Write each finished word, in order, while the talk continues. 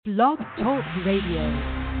Blog Talk Radio.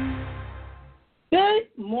 Good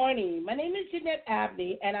morning. My name is Jeanette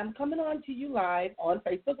Abney, and I'm coming on to you live on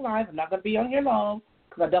Facebook Live. I'm not going to be on here long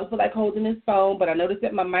because I don't feel like holding this phone, but I noticed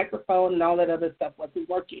that my microphone and all that other stuff wasn't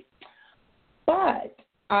working. But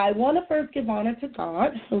I want to first give honor to God,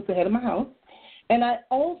 who's the head of my house, and I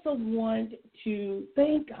also want to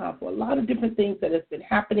thank God for a lot of different things that has been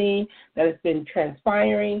happening, that has been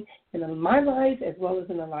transpiring in my life as well as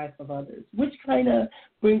in the life of others, which kind of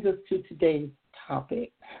brings us to today's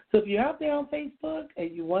topic. So if you're out there on Facebook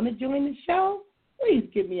and you want to join the show, please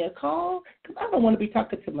give me a call because I don't want to be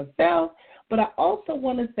talking to myself. But I also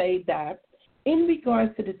want to say that in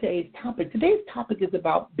regards to today's topic is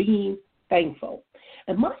about being thankful.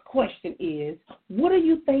 And my question is, what are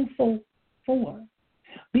you thankful for?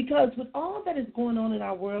 Because with all that is going on in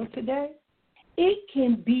our world today, it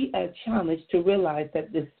can be a challenge to realize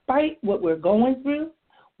that despite what we're going through,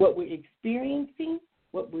 what we're experiencing,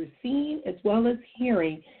 what we're seeing as well as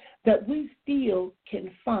hearing, that we still can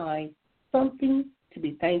find something to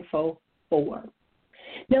be thankful for.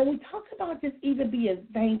 Now, we talk about just even being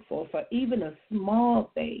thankful for even a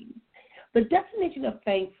small thing. The definition of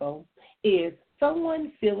thankful is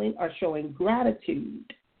someone feeling or showing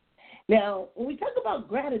gratitude. Now, when we talk about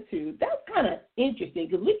gratitude, that's kind of interesting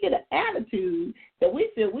because we get an attitude that we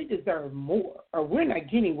feel we deserve more or we're not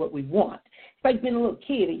getting what we want. It's like being a little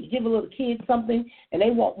kid and you give a little kid something and they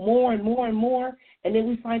want more and more and more, and then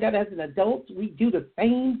we find out as an adult we do the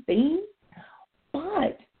same thing.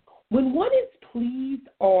 But when one is pleased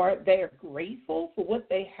or they're grateful for what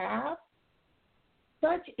they have,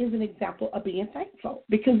 such is an example of being thankful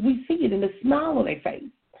because we see it in the smile on their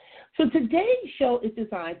face. So today's show is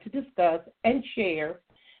designed to discuss and share,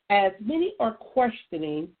 as many are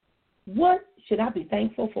questioning, what should I be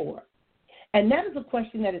thankful for? And that is a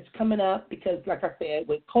question that is coming up because, like I said,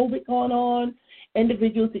 with COVID going on,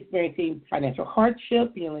 individuals experiencing financial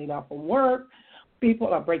hardship, being laid off from work, people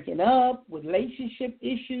are breaking up, relationship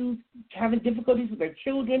issues, having difficulties with their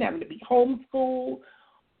children, having to be homeschooled.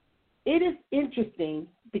 It is interesting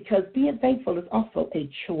because being thankful is also a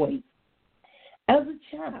choice. As a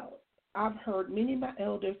child, I've heard many of my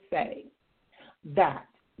elders say that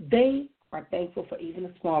they are thankful for even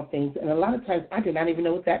the small things. And a lot of times I did not even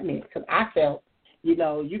know what that meant because I felt, you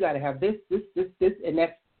got to have this, and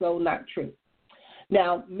that's so not true.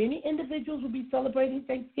 Now, many individuals will be celebrating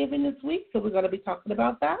Thanksgiving this week, so we're going to be talking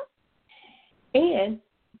about that. And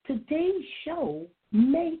today's show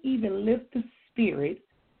may even lift the spirit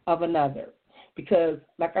of another because,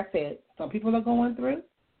 like I said, some people are going through.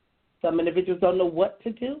 Some individuals don't know what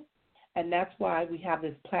to do, and that's why we have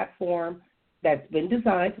this platform that's been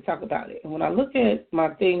designed to talk about it. And when I look at my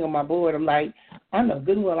thing on my board, I'm like, I know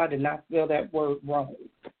good and well I did not spell that word wrong.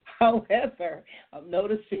 However, I'm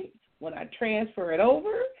noticing when I transfer it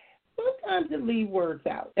over, sometimes it leaves words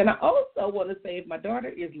out. And I also want to say if my daughter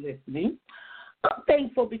is listening, I'm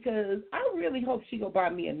thankful because I really hope she will buy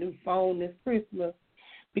me a new phone this Christmas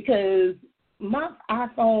because my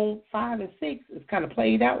iPhone 5 and 6 is kind of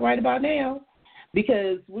played out right about now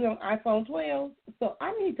because we're on iPhone 12, so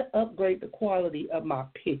I need to upgrade the quality of my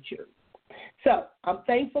pictures. So I'm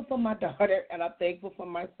thankful for my daughter, and I'm thankful for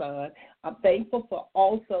my son. I'm thankful for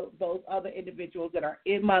also those other individuals that are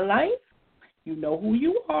in my life. You know who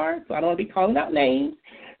you are, so I don't want to be calling out names.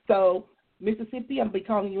 So, Mississippi, I'll be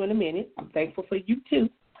calling you in a minute. I'm thankful for you, too.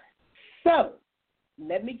 So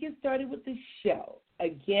let me get started with the show.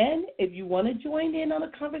 Again, if you want to join in on a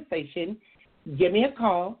conversation, give me a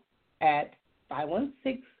call at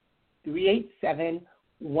 516-387-1914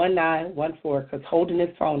 because holding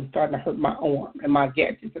this phone is starting to hurt my arm and my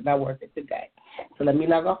gadgets are not working today. So let me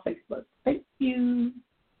log off Facebook. Thank you.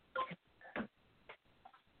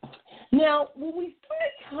 Now, when we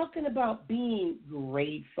start talking about being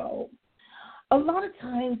grateful, a lot of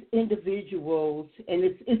times individuals,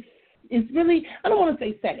 and it's really, I don't want to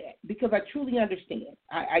say sad because I truly understand.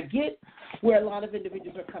 I get where a lot of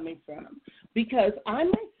individuals are coming from because I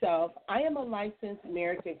myself, I am a licensed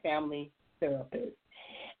marriage and family therapist.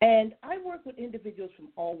 And I work with individuals from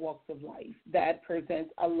all walks of life that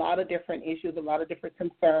present a lot of different issues, a lot of different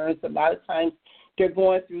concerns. A lot of times they're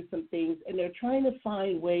going through some things and they're trying to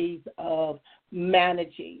find ways of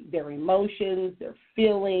managing their emotions, their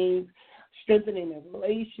feelings, strengthening their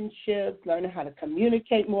relationships, learning how to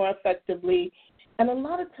communicate more effectively. And a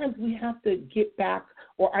lot of times we have to get back,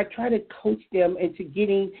 or I try to coach them into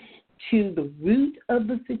getting to the root of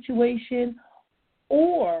the situation,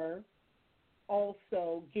 or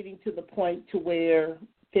also getting to the point to where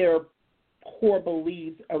their core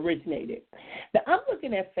beliefs originated. Now, I'm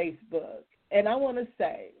looking at Facebook, and I want to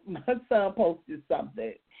say my son posted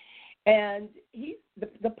something, And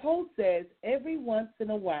the post says, every once in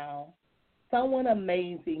a while, someone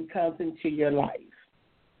amazing comes into your life.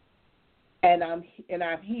 And I'm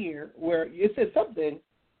here where it says something,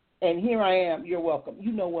 and here I am, you're welcome.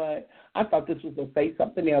 You know what? I thought this was going to say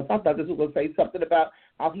something else. I thought this was going to say something about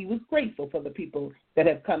how he was grateful for the people that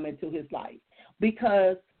have come into his life.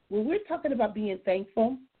 Because when we're talking about being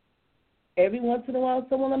thankful, every once in a while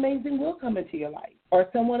someone amazing will come into your life, or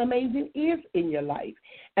someone amazing is in your life.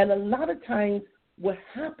 And a lot of times what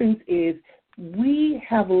happens is we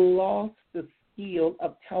have lost the skill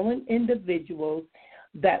of telling individuals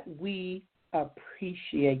that we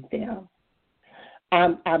appreciate them.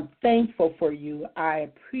 I'm thankful for you. I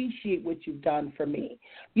appreciate what you've done for me.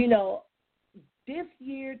 You know, this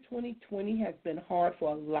year, 2020, has been hard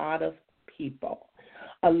for a lot of people.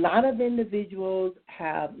 A lot of individuals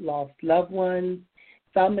have lost loved ones.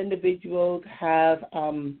 Some individuals have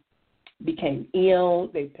became ill.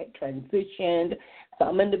 They transitioned.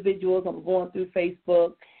 Some individuals are going through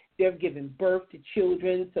Facebook. They're giving birth to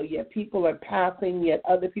children. So yet people are passing, yet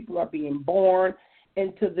other people are being born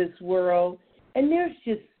into this world. And there's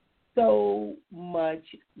just so much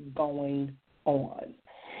going on.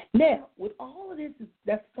 Now, with all of this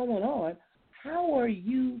that's going on, how are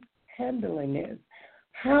you handling this?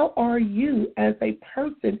 How are you as a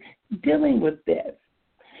person dealing with this?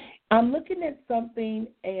 I'm looking at something,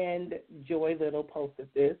 and Joy Little posted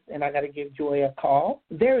this, and I got to give Joy a call.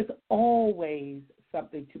 There is always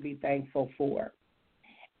something to be thankful for,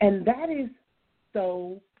 and that is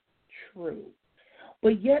so true.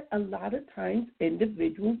 But yet a lot of times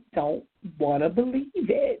individuals don't want to believe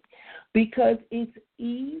it because it's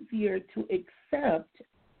easier to accept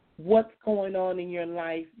what's going on in your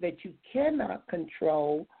life that you cannot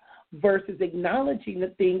control versus acknowledging the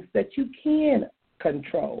things that you can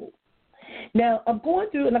control. Now, I'm going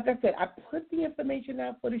through, and like I said, I put the information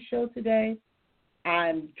out for the show today.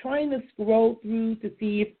 I'm trying to scroll through to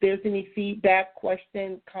see if there's any feedback,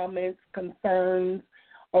 questions, comments, concerns,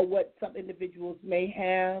 or what some individuals may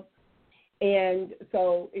have. And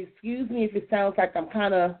so excuse me if it sounds like I'm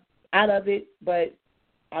kind of out of it, but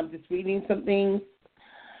I'm just reading some things.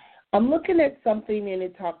 I'm looking at something, and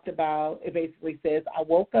it talked about, it basically says, I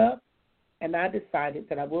woke up and I decided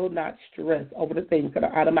that I will not stress over the things that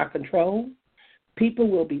are out of my control. People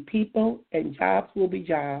will be people, and jobs will be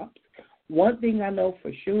jobs. One thing I know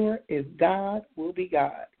for sure is God will be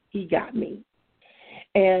God. He got me.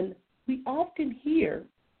 And we often hear,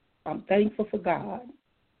 I'm thankful for God.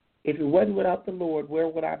 If it wasn't without the Lord, where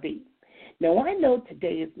would I be? Now, I know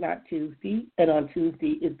today is not Tuesday, and on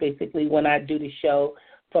Tuesday is basically when I do the show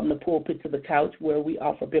From the Pulpit to the Couch, where we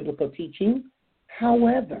offer biblical teaching.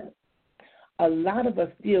 However, a lot of us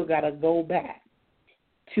still got to go back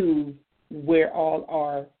to where all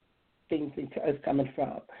our things is coming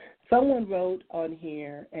from. Someone wrote on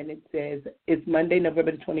here, and it says, it's Monday,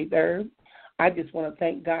 November the 23rd. I just want to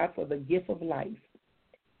thank God for the gift of life.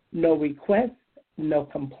 No requests, no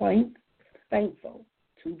complaints, thankful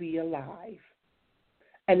to be alive.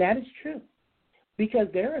 And that is true, because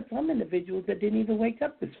there are some individuals that didn't even wake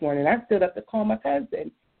up this morning. I stood up to call my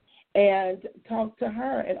cousin and talk to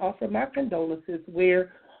her and offer my condolences,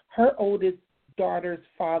 where her oldest daughter's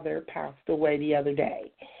father passed away the other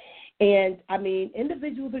day. And, I mean,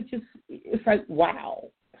 individuals are just, it's like, wow.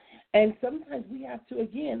 And sometimes we have to,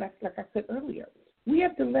 again, like I said earlier, we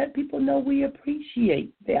have to let people know we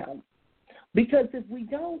appreciate them. Because if we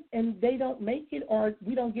don't, and they don't make it, or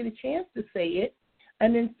we don't get a chance to say it,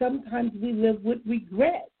 and then sometimes we live with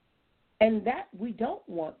regret. And that we don't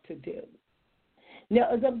want to do. Now,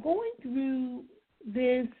 as I'm going through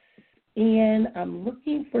this, and I'm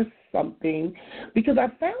looking for something, because I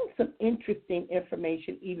found some interesting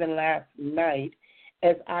information even last night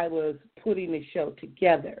as I was putting the show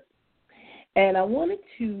together. And I wanted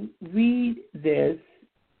to read this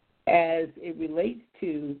as it relates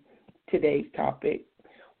to today's topic.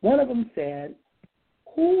 One of them said,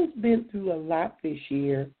 who's been through a lot this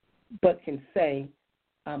year but can say,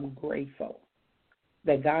 I'm grateful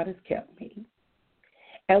that God has kept me?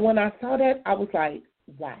 And when I saw that, I was like,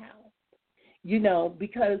 wow. You know,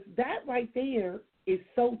 because that right there is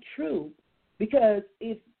so true. Because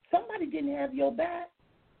if somebody didn't have your back,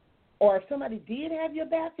 or if somebody did have your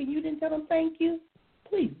back and you didn't tell them thank you,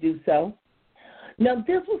 please do so. Now,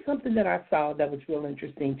 this was something that I saw that was real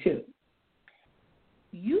interesting, too.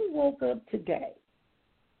 You woke up today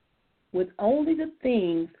with only the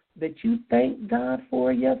things that you thanked God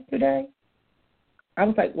for yesterday. I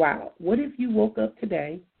was like, wow, what if you woke up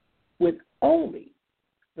today with only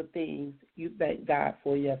the things you thanked God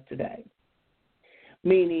for yesterday?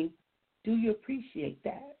 Meaning, do you appreciate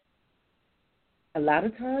that? A lot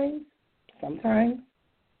of times, sometimes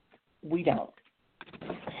we don't.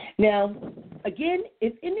 Now, again,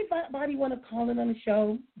 if anybody want to call in on the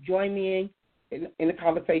show, join me in the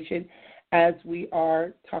conversation as we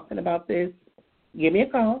are talking about this, give me a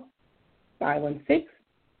call,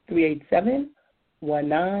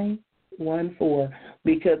 516-387-1914,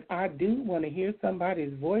 because I do want to hear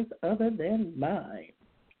somebody's voice other than mine.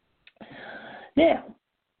 Now,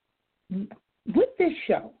 with this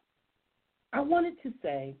show, I wanted to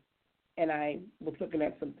say, and I was looking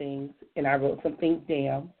at some things, and I wrote some things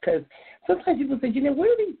down, because sometimes people say,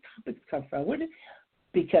 where do these topics come from?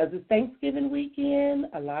 Because it's Thanksgiving weekend,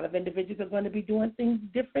 a lot of individuals are going to be doing things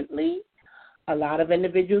differently. A lot of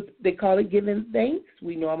individuals, they call it giving thanks.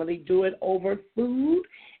 We normally do it over food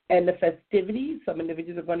and the festivities. Some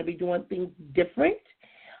individuals are going to be doing things different.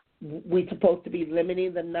 We're supposed to be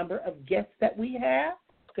limiting the number of guests that we have,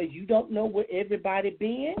 because you don't know where everybody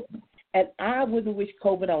been. And I wouldn't wish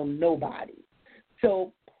COVID on nobody.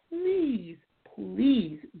 So please,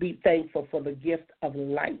 please be thankful for the gift of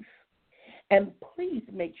life. And please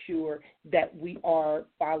make sure that we are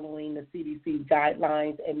following the CDC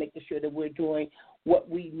guidelines and making sure that we're doing what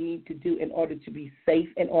we need to do in order to be safe,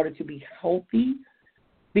 in order to be healthy,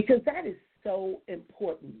 because that is so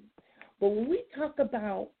important. But when we talk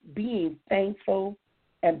about being thankful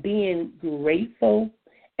and being grateful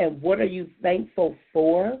and what are you thankful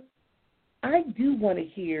for, I do want to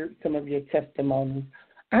hear some of your testimonies.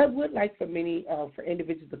 I would like for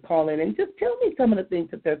individuals to call in and just tell me some of the things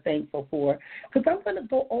that they're thankful for, because I'm going to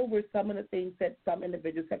go over some of the things that some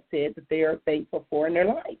individuals have said that they are thankful for in their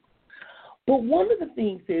life. But one of the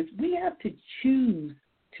things is we have to choose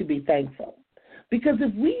to be thankful, because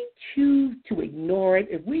if we choose to ignore it,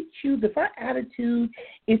 if our attitude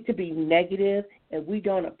is to be negative and we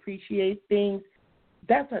don't appreciate things,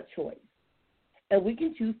 that's our choice. And we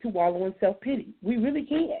can choose to wallow in self-pity. We really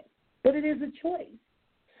can, but it is a choice.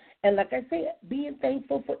 And like I said, being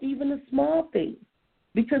thankful for even the small things,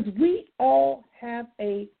 because we all have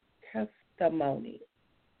a testimony.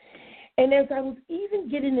 And as I was even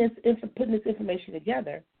putting this information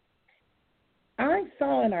together, I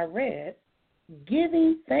saw and I read,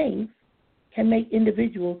 giving thanks can make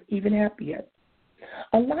individuals even happier.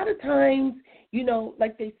 A lot of times,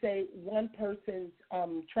 like they say, one person's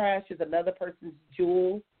trash is another person's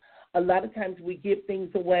jewel. A lot of times we give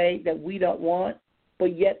things away that we don't want,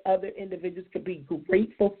 but yet other individuals could be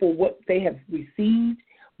grateful for what they have received,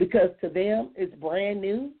 because to them it's brand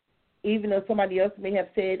new, even though somebody else may have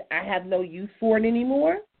said, I have no use for it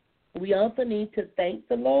anymore. We also need to thank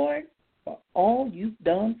the Lord for all you've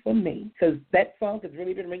done for me, because that song has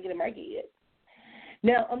really been ringing in my head.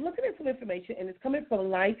 Now, I'm looking at some information, and it's coming from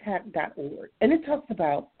lifehack.org, and it talks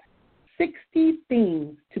about 60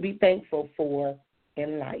 things to be thankful for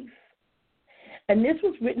in life. And this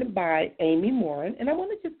was written by Amy Morin, and I want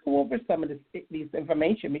to just go over some of this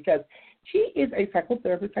information, because she is a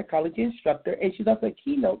psychotherapist, psychology instructor, and she's also a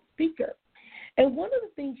keynote speaker. And one of the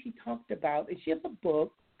things she talked about is she has a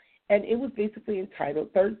book, and it was basically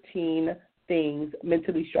entitled 13 Things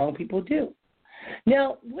Mentally Strong People Do.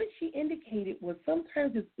 Now, what she indicated was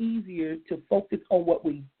sometimes it's easier to focus on what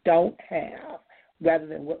we don't have rather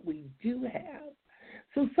than what we do have.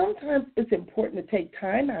 So sometimes it's important to take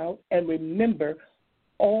time out and remember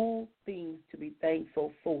all things to be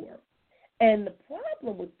thankful for. And the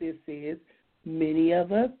problem with this is many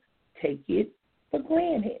of us take it for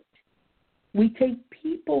granted. We take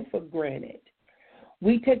people for granted.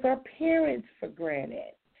 We take our parents for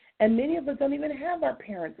granted. And many of us don't even have our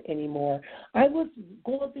parents anymore. I was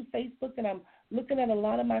going through Facebook, and I'm looking at a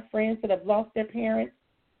lot of my friends that have lost their parents.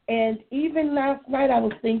 And even last night I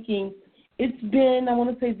was thinking, it's been, I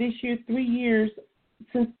want to say this year, 3 years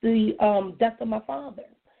since the death of my father.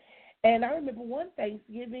 And I remember one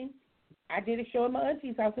Thanksgiving, I did a show at my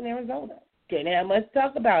auntie's house in Arizona. Didn't have much to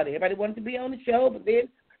talk about it. Everybody wanted to be on the show, but then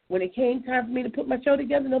when it came time for me to put my show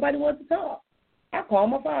together, nobody wanted to talk. I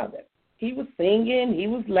called my father. He was singing. He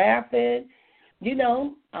was laughing.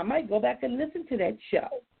 I might go back and listen to that show,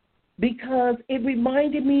 because it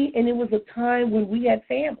reminded me, and it was a time when we had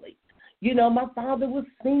family. My father was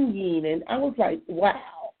singing, and I was like,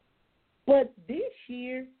 wow. But this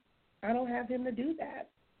year, I don't have him to do that,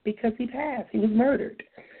 because he passed. He was murdered.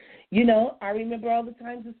 I remember all the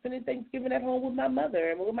times of spending Thanksgiving at home with my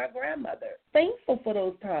mother and with my grandmother. Thankful for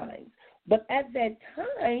those times. But at that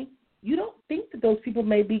time, you don't think that those people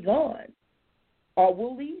may be gone or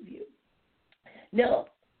will leave you. Now,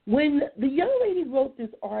 when the young lady wrote this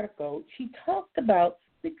article, she talked about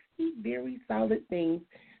 60 very solid things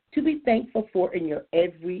to be thankful for in your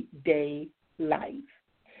everyday life.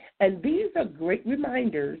 And these are great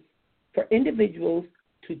reminders for individuals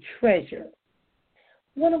to treasure.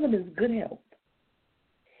 One of them is good health.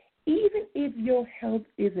 Even if your health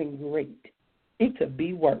isn't great, it could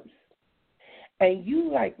be worse. And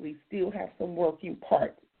you likely still have some working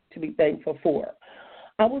parts to be thankful for.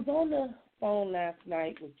 I was on the phone last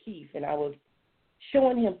night with Keith, and I was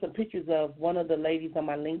showing him some pictures of one of the ladies on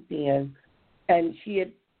my LinkedIn, and she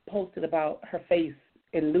had posted about her face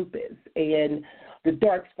in lupus and the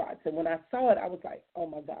dark spots. And when I saw it, I was like, oh,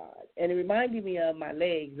 my God. And it reminded me of my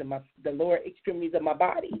legs and the lower extremities of my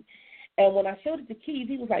body. And when I showed it to Keith,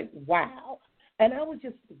 he was like, wow. And I was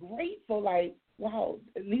just grateful, like, wow,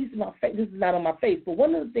 at least my face, this is not on my face. But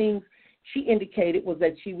one of the things she indicated was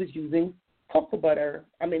that she was using coconut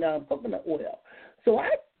oil. So I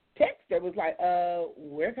texted her, was like,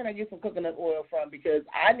 where can I get some coconut oil from? Because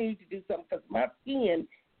I need to do something because my skin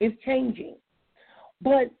is changing.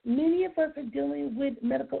 But many of us are dealing with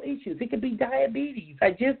medical issues. It could be diabetes. I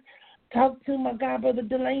just talked to my godbrother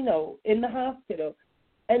Delano in the hospital,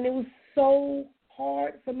 and it was so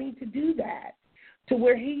hard for me to do that, to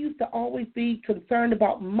where he used to always be concerned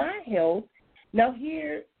about my health. Now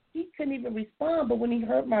here, he couldn't even respond, but when he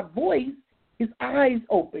heard my voice, his eyes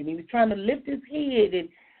opened. He was trying to lift his head,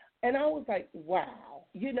 and I was like, wow.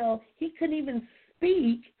 You know, he couldn't even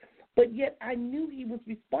speak, but yet I knew he was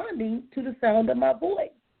responding to the sound of my voice.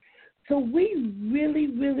 So we really,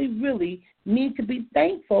 really, really need to be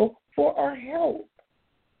thankful for our health.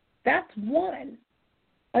 That's one.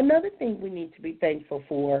 Another thing we need to be thankful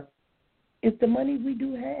for is the money we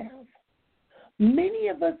do have. Many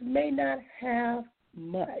of us may not have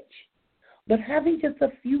much, but having just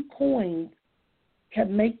a few coins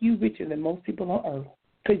can make you richer than most people on earth,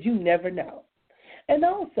 because you never know. And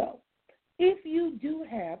also, if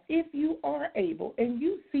you are able, and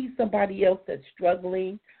you see somebody else that's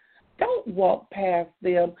struggling, don't walk past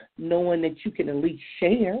them knowing that you can at least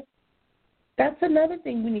share. That's another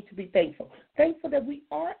thing we need to be thankful. Thankful that we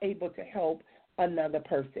are able to help another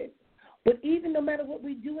person. But even no matter what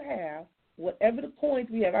we do have, whatever the coins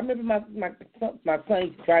we have, I remember my son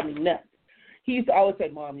used to drive me nuts. He used to always say,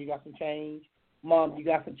 Mom, you got some change? Mom, you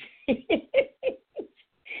got some change?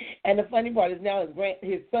 And the funny part is now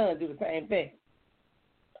his son do the same thing,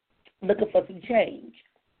 looking for some change.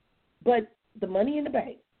 But the money in the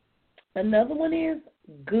bank. Another one is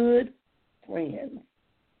good friends.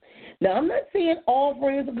 Now, I'm not saying all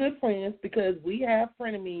friends are good friends, because we have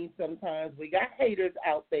frenemies sometimes. We got haters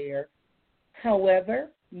out there. However,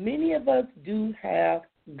 many of us do have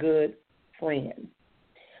good friends.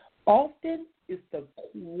 Often it's the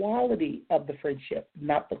quality of the friendship,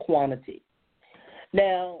 not the quantity.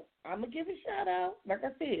 Now, I'm going to give a shout-out. Like I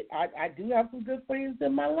said, I do have some good friends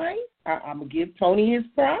in my life. I'm going to give Tony his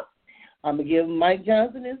props. I'm going to give Mike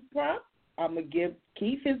Johnson his props. I'm going to give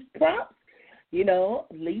Keith his props. You know,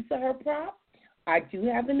 Lisa her props. I do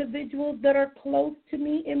have individuals that are close to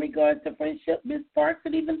me in regards to friendship, Miss Parks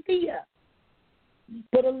and even Thea.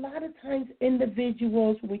 But a lot of times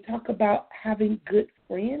individuals, when we talk about having good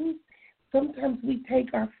friends, sometimes we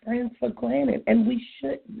take our friends for granted, and we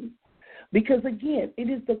shouldn't. Because, again, it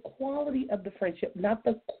is the quality of the friendship, not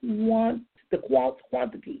the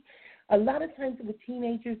quantity. A lot of times with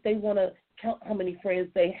teenagers, they want to count how many friends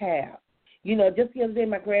they have. You know, just the other day,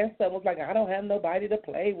 my grandson was like, I don't have nobody to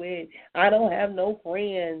play with. I don't have no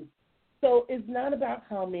friends. So it's not about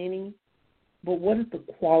how many, but what is the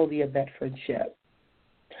quality of that friendship?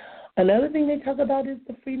 Another thing they talk about is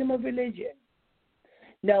the freedom of religion.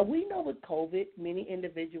 Now, we know with COVID, many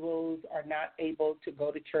individuals are not able to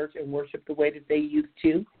go to church and worship the way that they used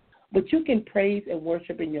to, but you can praise and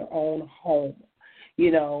worship in your own home.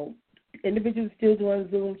 You know, individuals still doing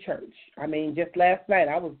Zoom church. I mean, just last night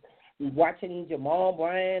I was watching Jamal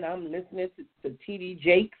Bryan. I'm listening to T.D.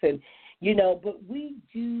 Jakes, and, you know, but we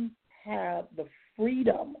do have the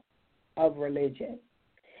freedom of religion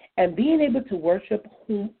and being able to worship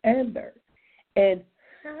whomever and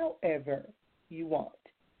however you want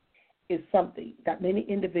is something that many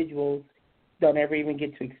individuals don't ever even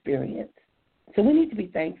get to experience. So we need to be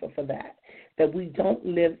thankful for that we don't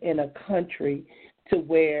live in a country to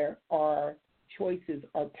where our choices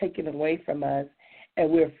are taken away from us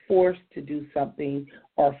and we're forced to do something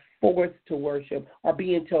or forced to worship or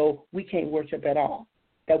being told we can't worship at all,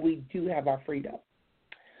 that we do have our freedom.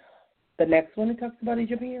 The next one it talks about is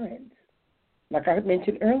your parents. Like I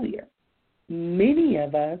mentioned earlier, many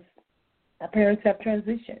of us, our parents have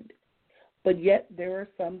transitioned, but yet there are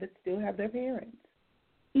some that still have their parents.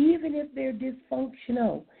 Even if they're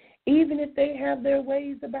dysfunctional, even if they have their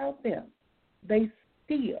ways about them, they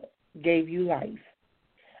still gave you life.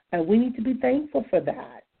 And we need to be thankful for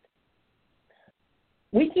that.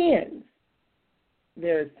 Weekends.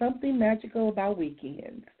 there is something magical about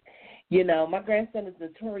weekends. You know, my grandson is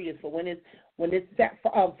notorious for when it's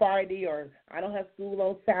Friday or I don't have school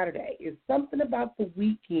on Saturday. It's something about the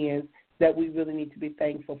weekends that we really need to be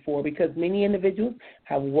thankful for, because many individuals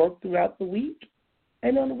have worked throughout the week,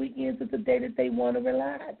 and on the weekends it's a day that they want to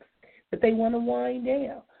relax, that they want to wind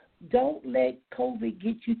down. Don't let COVID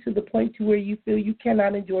get you to the point to where you feel you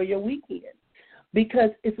cannot enjoy your weekend,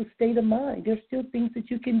 because it's a state of mind. There's still things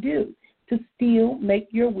that you can do to still make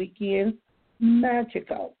your weekends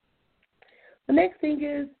magical. The next thing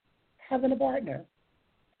is having a partner.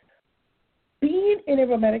 Being in a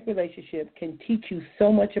romantic relationship can teach you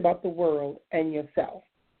so much about the world and yourself.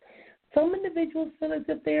 Some individuals feel as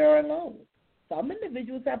if they are alone. Some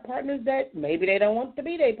individuals have partners that maybe they don't want to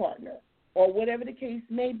be their partner, or whatever the case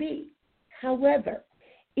may be. However,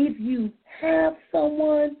 if you have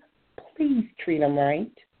someone, please treat them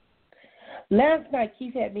right. Last night,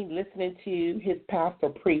 Keith had me listening to his pastor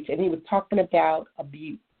preach, and he was talking about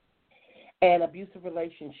abuse and abusive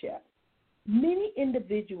relationships. Many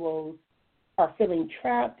individuals are feeling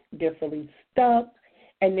trapped, they're feeling stuck,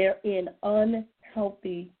 and they're in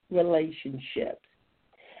unhealthy relationships.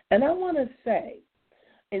 And I want to say,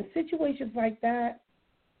 in situations like that,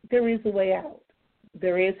 there is a way out.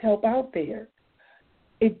 There is help out there.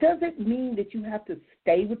 It doesn't mean that you have to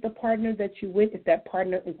stay with the partner that you're with if that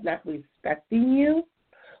partner is not respecting you.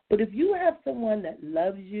 But if you have someone that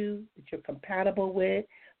loves you, that you're compatible with,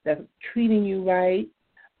 that's treating you right,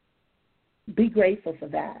 be grateful for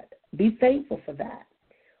that. Be thankful for that,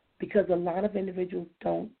 because a lot of individuals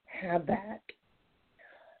don't have that.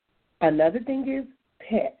 Another thing is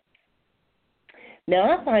pets.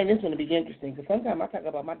 Now, I find this one to be interesting, because sometimes I talk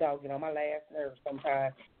about my dog get on my last nerve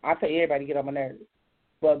sometimes. I say everybody get on my nerves.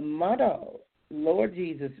 But my dog, Lord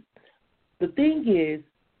Jesus, the thing is,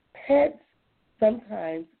 pets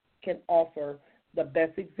sometimes can offer the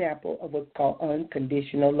best example of what's called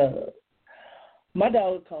unconditional love. My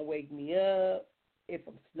dog come wake me up. If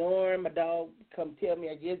I'm snoring, my dog come tell me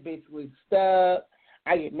I just basically stuck.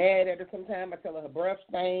 I get mad at her sometimes. I tell her breath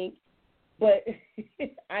stinks. But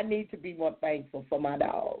I need to be more thankful for my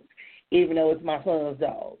dog, even though it's my son's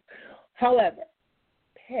dog. However,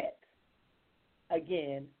 pets,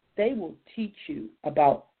 again, they will teach you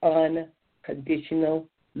about unconditional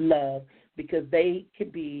love, because they can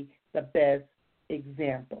be the best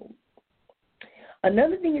example.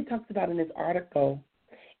 Another thing it talks about in this article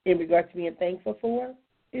in regards to being thankful for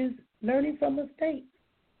is learning from mistakes.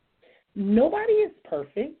 Nobody is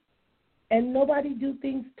perfect, and nobody do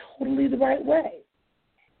things totally the right way.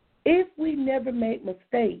 If we never made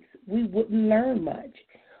mistakes, we wouldn't learn much.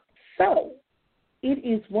 So it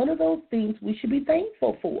is one of those things we should be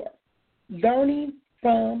thankful for, learning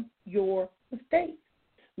from your mistakes.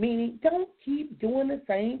 Meaning, don't keep doing the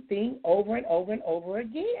same thing over and over and over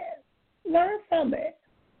again. Learn from it.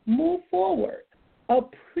 Move forward.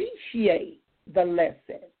 Appreciate the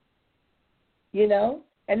lesson. You know,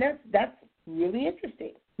 and that's really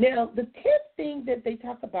interesting. Now, the 10th thing that they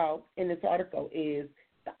talk about in this article is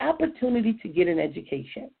the opportunity to get an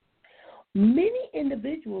education. Many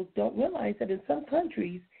individuals don't realize that in some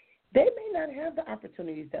countries, they may not have the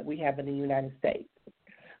opportunities that we have in the United States.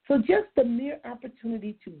 So just the mere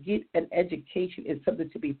opportunity to get an education is something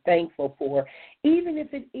to be thankful for, even if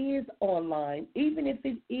it is online, even if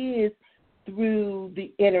it is through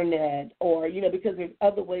the internet, or, you know, because there's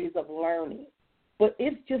other ways of learning. But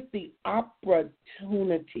it's just the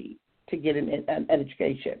opportunity to get an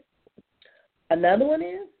education. Another one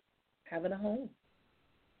is having a home.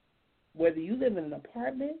 Whether you live in an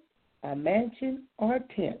apartment, a mansion, or a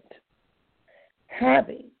tent,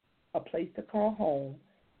 having a place to call home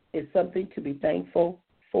is something to be thankful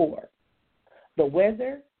for. The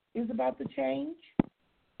weather is about to change.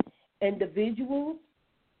 Individuals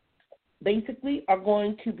basically are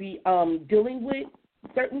going to be dealing with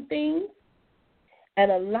certain things. And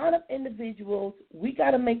a lot of individuals, we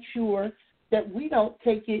got to make sure that we don't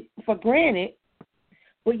take it for granted.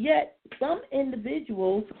 But yet, some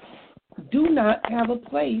individuals do not have a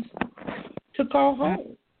place to call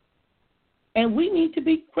home. And we need to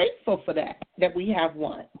be grateful for that we have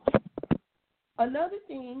one. Another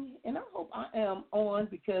thing, and I hope I am on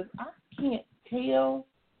because I can't tell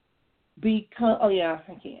because, oh yeah,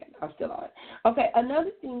 I can. I'm still on. Okay,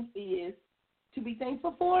 another thing is to be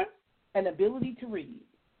thankful for an ability to read.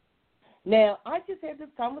 Now, I just had this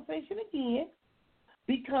conversation again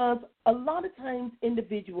because a lot of times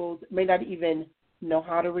individuals may not even know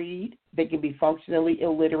how to read. They can be functionally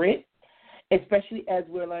illiterate, especially as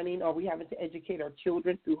we're learning or we having to educate our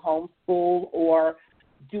children through homeschool or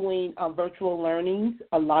doing virtual learnings.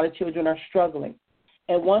 A lot of children are struggling.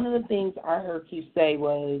 And one of the things I heard you say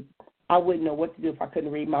was, I wouldn't know what to do if I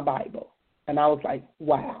couldn't read my Bible. And I was like,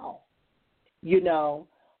 wow. You know,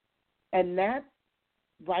 and that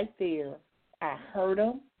right there, I heard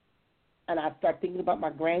him, and I started thinking about my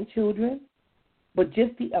grandchildren, but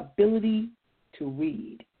just the ability to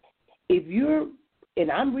read. If you're,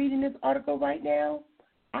 and I'm reading this article right now,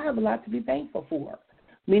 I have a lot to be thankful for.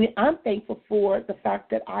 Meaning I'm thankful for the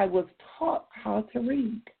fact that I was taught how to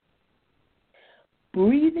read.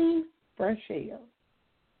 Breathing fresh air.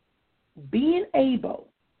 Being able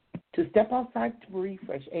to step outside to breathe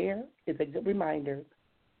fresh air is a good reminder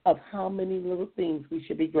of how many little things we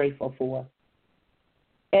should be grateful for.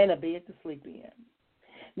 And a bed to sleep in.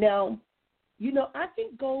 Now, you know, I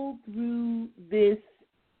can go through this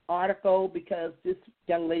article because this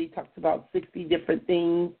young lady talks about 60 different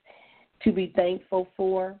things to be thankful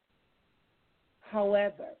for.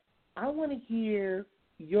 However, I want to hear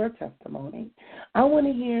your testimony. I want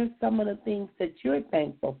to hear some of the things that you're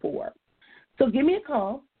thankful for. So give me a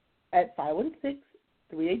call at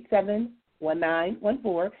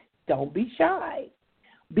 516-387-1914. Don't be shy,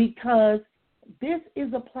 because this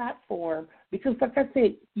is a platform, because like I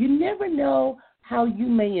said, you never know how you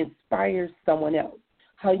may inspire someone else,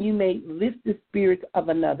 how you may lift the spirits of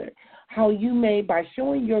another, how you may, by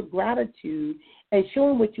showing your gratitude and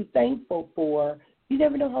showing what you're thankful for, you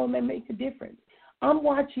never know how it may make a difference. I'm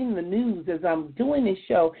watching the news as I'm doing this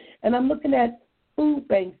show, and I'm looking at food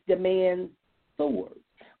banks demand soars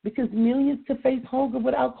because millions could face hunger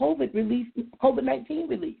without COVID-19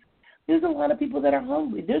 relief. There's a lot of people that are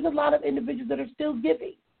hungry. There's a lot of individuals that are still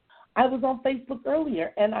giving. I was on Facebook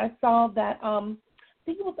earlier, and I saw that I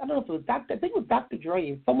think it was Dr. Dre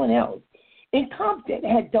and someone else in Compton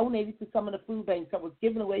had donated to some of the food banks that was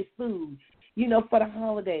giving away food, you know, for the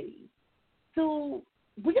holidays. So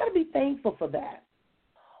we got to be thankful for that.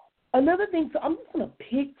 Another thing, so I'm just going to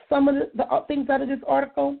pick some of the things out of this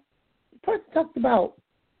article. First, talked about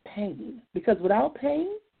pain, because without pain,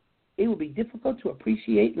 it would be difficult to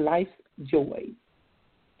appreciate life's joy.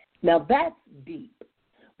 Now, that's deep,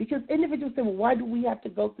 because individuals say, well, why do we have to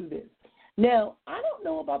go through this? Now, I don't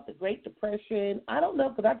know about the Great Depression. I don't know,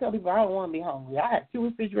 because I tell people I don't want to be hungry. I have 2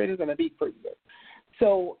 refrigerators and a deep freezer.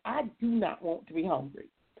 So I do not want to be hungry.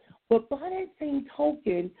 But by that same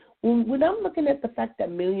token, when I'm looking at the fact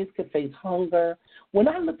that millions could face hunger, when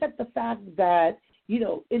I look at the fact that, you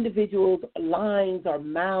know, individuals' lines are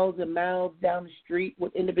miles and miles down the street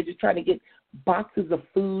with individuals trying to get boxes of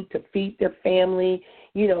food to feed their family,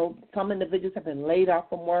 you know, some individuals have been laid off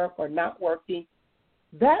from work or not working,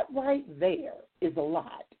 that right there is a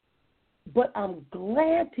lot. But I'm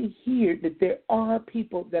glad to hear that there are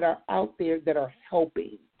people that are out there that are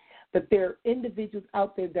helping, that there are individuals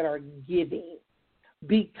out there that are giving,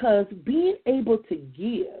 because being able to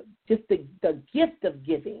give, just the gift of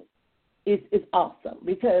giving, is awesome,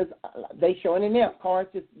 because they showing in their cars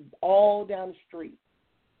just all down the street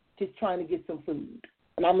just trying to get some food.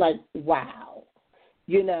 And I'm like, wow,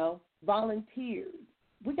 you know, volunteers.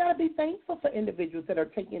 We got to be thankful for individuals that are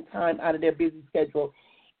taking time out of their busy schedule,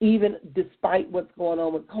 even despite what's going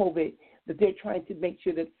on with COVID, that they're trying to make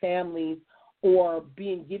sure that families are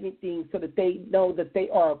being given things so that they know that they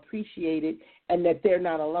are appreciated and that they're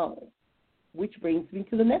not alone, which brings me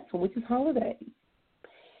to the next one, which is holidays.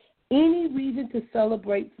 Any reason to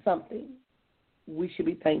celebrate something we should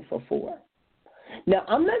be thankful for. Now,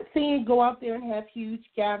 I'm not saying go out there and have huge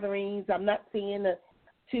gatherings. I'm not saying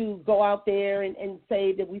to go out there and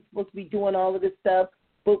say that we're supposed to be doing all of this stuff,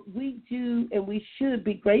 but we do and we should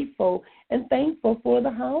be grateful and thankful for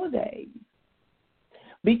the holidays,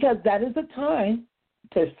 because that is a time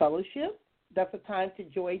to fellowship. That's a time to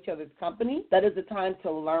enjoy each other's company. That is a time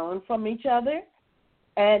to learn from each other.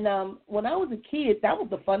 And when I was a kid, that was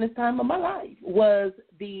the funnest time of my life, was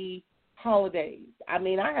the holidays. I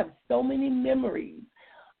mean, I have so many memories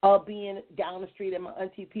of being down the street at my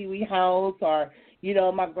Auntie Pee Wee house, or, you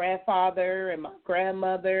know, my grandfather and my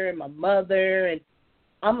grandmother and my mother. And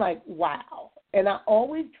I'm like, wow. And I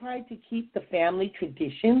always try to keep the family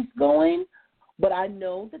traditions going, but I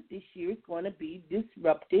know that this year is going to be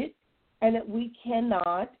disrupted and that we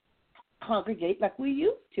cannot congregate like we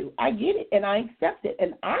used to. I get it, and I accept it,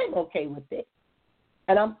 and I'm okay with it.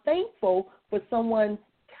 And I'm thankful for someone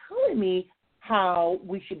telling me how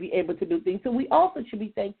we should be able to do things. So we also should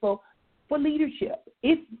be thankful for leadership.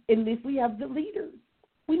 If we have the leaders,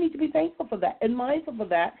 we need to be thankful for that and mindful of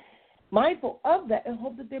that, and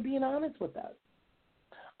hope that they're being honest with us.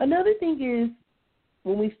 Another thing is,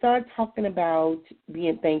 when we start talking about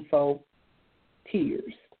being thankful,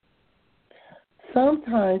 tears.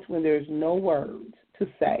 Sometimes when there's no words to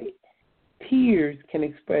say, tears can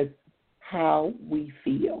express how we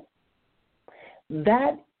feel.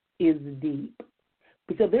 That is deep,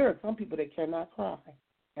 because there are some people that cannot cry.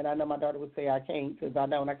 And I know my daughter would say I can't, because I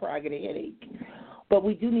know when I cry I get a headache. But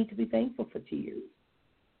we do need to be thankful for tears.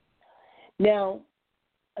 Now,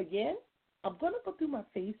 again, I'm going to go through my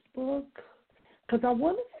Facebook because I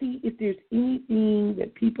want to see if there's anything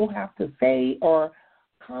that people have to say or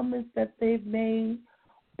comments that they've made.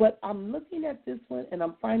 But I'm looking at this one, and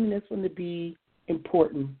I'm finding this one to be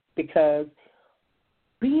important, because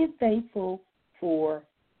being thankful for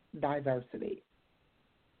diversity.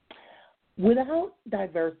 Without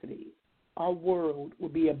diversity, our world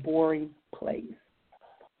would be a boring place.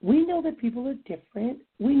 We know that people are different.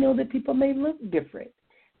 We know that people may look different.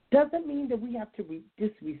 Doesn't mean that we have to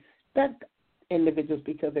disrespect individuals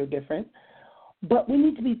because they're different, but we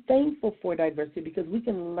need to be thankful for diversity, because we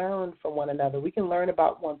can learn from one another. We can learn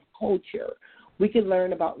about one's culture. We can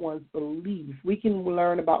learn about one's belief. We can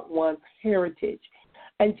learn about one's heritage.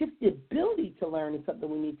 And just the ability to learn is something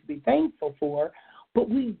we need to be thankful for, but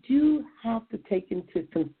we do have to take into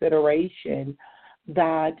consideration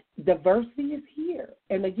that diversity is here.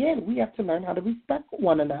 And again, we have to learn how to respect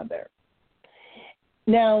one another.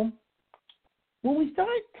 Now, when we start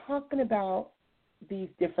talking about these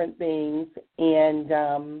different things, and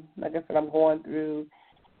like I said, I'm going through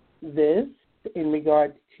this in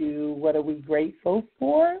regards to what are we grateful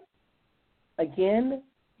for. Again,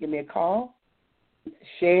 give me a call,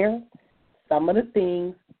 share some of the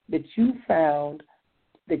things that you found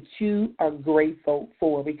that you are grateful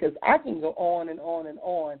for, because I can go on and on and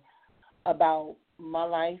on about my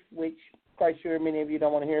life, which quite sure many of you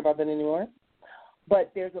don't want to hear about that anymore.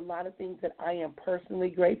 But there's a lot of things that I am personally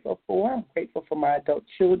grateful for. I'm grateful for my adult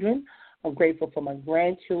children. I'm grateful for my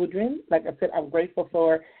grandchildren. Like I said, I'm grateful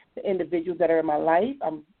for the individuals that are in my life.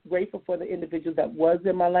 I'm grateful for the individuals that was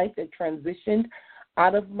in my life that transitioned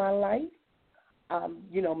out of my life.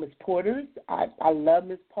 Miss Porter's. I love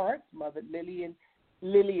Miss Parks, Mother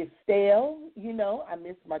Lily Estelle. I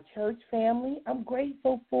miss my church family. I'm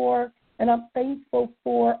grateful for and I'm thankful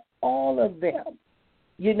for all of them.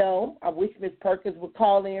 I wish Miss Perkins would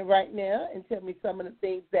call in right now and tell me some of the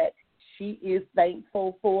things that she is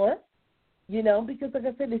thankful for, because like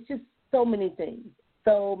I said, it's just so many things.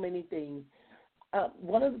 One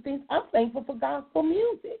of the things, I'm thankful for gospel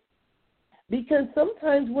music, because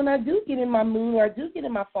sometimes when I do get in my mood or I do get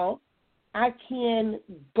in my funk, I can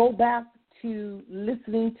go back to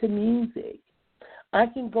listening to music. I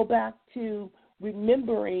can go back to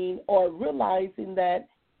remembering or realizing that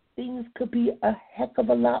things could be a heck of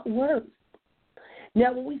a lot worse.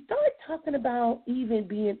 Now, when we start talking about even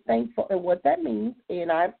being thankful and what that means,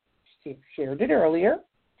 and I shared it earlier,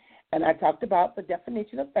 and I talked about the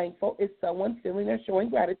definition of thankful is someone feeling or showing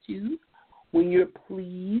gratitude when you're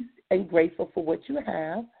pleased and grateful for what you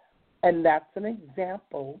have, and that's an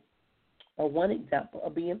example, or one example,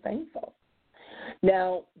 of being thankful.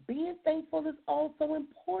 Now, being thankful is also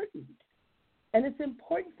important. And it's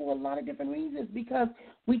important for a lot of different reasons, because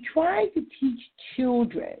we try to teach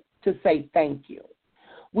children to say thank you.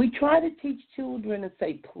 We try to teach children to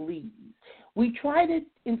say please. We try to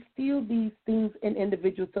instill these things in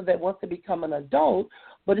individuals so that once they become an adult,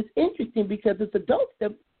 but it's interesting because it's adults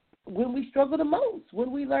that when we struggle the most, when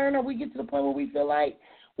we learn or we get to the point where we feel like,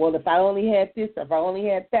 well, if I only had this or if I only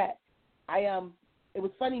had that. It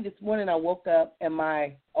was funny this morning, I woke up and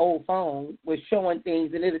my old phone was showing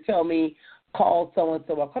things and it'll tell me, call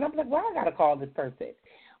so-and-so up. And I'm like, well, I got to call this person.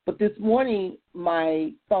 But this morning,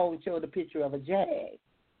 my phone showed a picture of a Jag.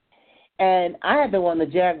 And I had been wanting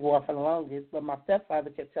a Jaguar for the longest, but my stepfather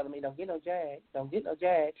kept telling me, don't get no Jag. Don't get no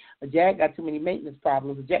Jag. A Jag got too many maintenance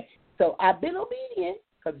problems. So I've been obedient,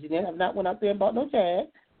 because Jeanette have not went out there and bought no Jag,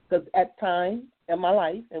 because at time in my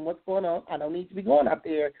life and what's going on, I don't need to be going out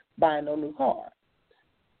there buying no new car.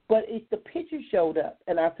 But the picture showed up,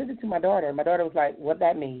 and I sent it to my daughter, and my daughter was like, what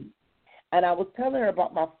that mean? And I was telling her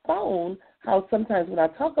about my phone, how sometimes when I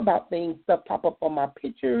talk about things, stuff pop up on my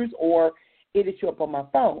pictures or it'll show up on my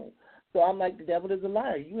phone. So I'm like, the devil is a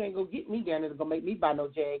liar. You ain't going to get me down there to go make me buy no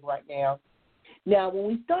Jag right now. Now, when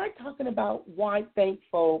we start talking about why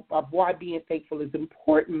being thankful is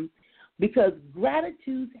important, because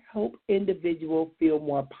gratitude helps individuals feel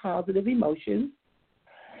more positive emotions.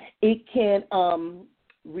 It can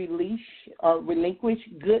relinquish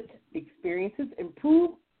good experiences,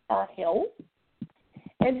 improve our health,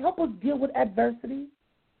 and help us deal with adversity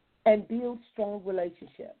and build strong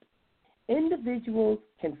relationships. Individuals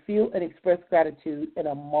can feel and express gratitude in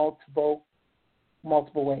multiple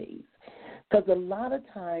ways, because a lot of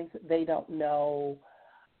times they don't know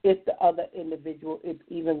if the other individual is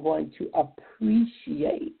even going to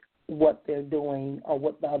appreciate what they're doing or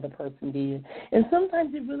what the other person did. And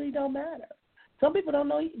sometimes it really don't matter. Some people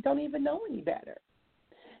don't even know any better.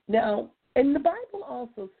 Now, and the Bible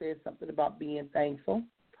also says something about being thankful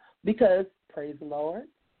because, praise the Lord,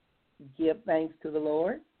 give thanks to the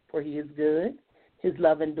Lord, for he is good. His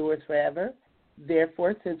love endures forever.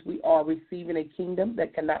 Therefore, since we are receiving a kingdom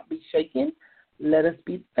that cannot be shaken, let us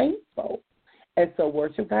be thankful. And so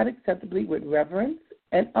worship God acceptably with reverence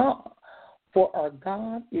and awe, for our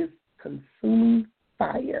God is consuming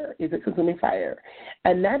fire. Is a consuming fire.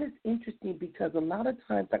 And that is interesting because a lot of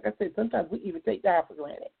times, like I said, sometimes we even take God for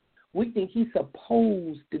granted. We think he's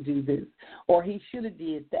supposed to do this or he should have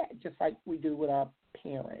did that, just like we do with our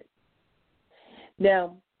parents.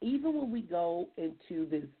 Now, even when we go into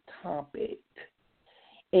this topic,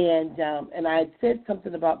 and I had said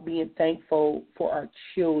something about being thankful for our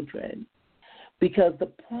children, because the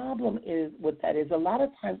problem is with that is a lot of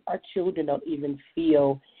times our children don't even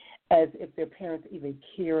feel as if their parents even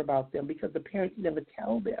care about them because the parents never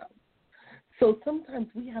tell them. So sometimes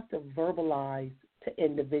we have to verbalize to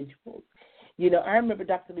individuals. You know, I remember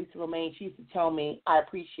Dr. Lisa Romaine, she used to tell me, I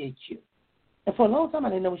appreciate you. And for a long time, I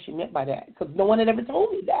didn't know what she meant by that because no one had ever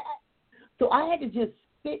told me that. So I had to just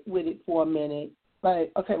sit with it for a minute,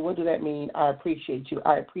 like, okay, what does that mean? I appreciate you.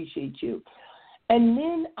 I appreciate you. And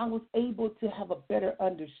then I was able to have a better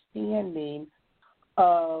understanding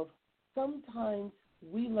of sometimes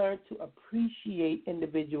we learn to appreciate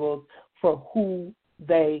individuals for who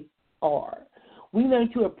they are. We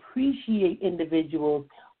learn to appreciate individuals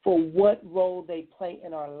for what role they play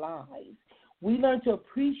in our lives. We learn to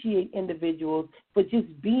appreciate individuals for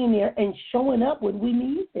just being there and showing up when we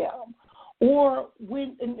need them. Or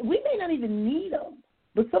when, and we may not even need them,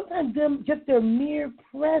 but sometimes them, just their mere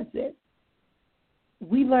presence,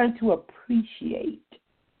 we learn to appreciate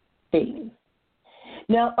things.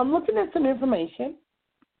 Now, I'm looking at some information,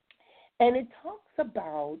 and it talks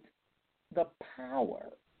about the power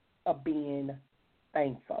of being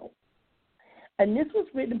thankful. And this was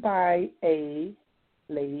written by a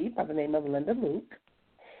lady by the name of Linda Luke.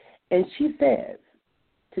 And she says,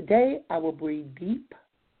 today I will breathe deep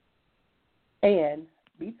and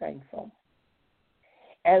be thankful.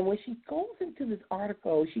 And when she goes into this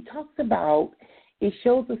article, she talks about it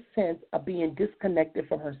shows a sense of being disconnected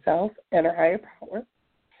from herself and her higher power,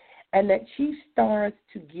 and that she starts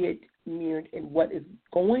to get mirrored in what is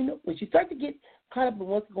going on. When she starts to get caught up in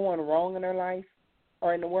what's going wrong in her life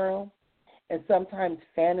or in the world, and sometimes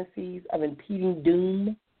fantasies of impending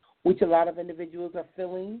doom, which a lot of individuals are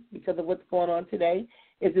feeling because of what's going on today,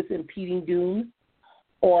 is this impending doom,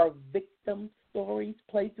 or victim stories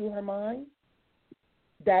play through her mind,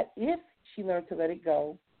 that if she learned to let it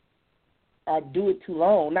go, or do it too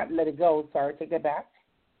long, not let it go, sorry, take that back.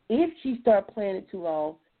 If she starts playing it too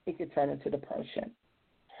long, it could turn into depression.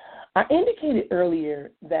 I indicated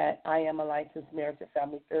earlier that I am a licensed marriage and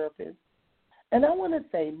family therapist, and I want to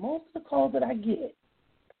say most of the calls that I get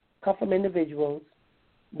come from individuals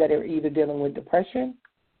that are either dealing with depression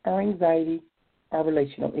or anxiety or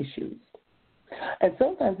relational issues. And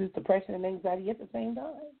sometimes it's depression and anxiety at the same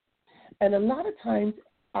time. And a lot of times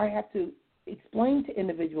I have to explain to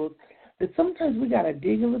individuals that sometimes we got to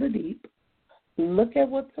dig a little deep, look at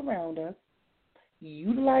what's around us,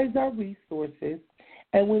 utilize our resources,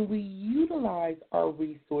 and when we utilize our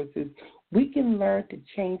resources, we can learn to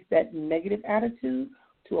change that negative attitude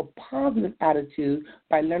to a positive attitude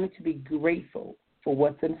by learning to be grateful for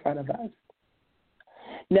what's in front of us.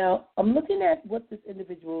 Now, I'm looking at what this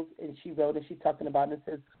individual, and she wrote, and she's talking about, and it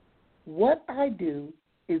says, what I do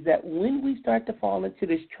is that when we start to fall into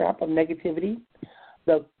this trap of negativity,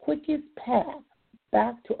 the quickest path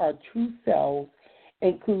back to our true selves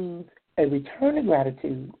includes a return of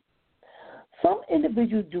gratitude. Some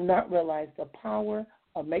individuals do not realize the power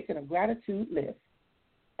of making a gratitude list.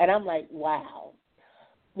 And I'm like, wow.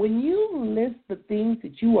 When you list the things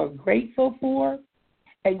that you are grateful for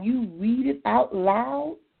and you read it out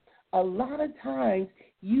loud, a lot of times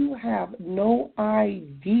you have no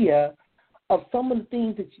idea of some of the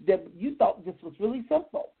things that you thought this was really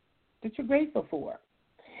simple, that you're grateful for.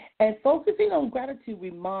 And focusing on gratitude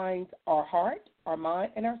reminds our heart, our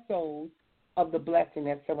mind, and our souls of the blessing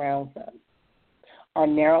that surrounds us. Our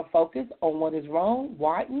narrow focus on what is wrong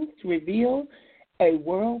widens to reveal a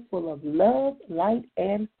world full of love, light,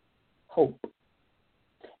 and hope.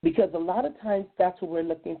 Because a lot of times that's what we're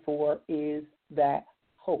looking for is that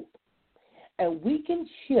hope. And we can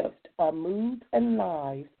shift our moods and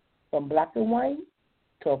lives from black and white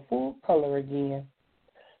to a full color again.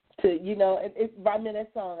 To, you know, by me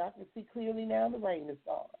that song, I can see clearly now the rain is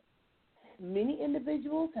gone. Many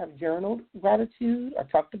individuals have journaled gratitude or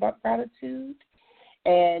talked about gratitude.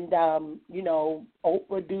 And,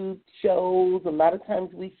 Oprah do shows. A lot of times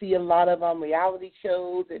we see a lot of reality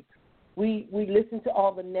shows, and we listen to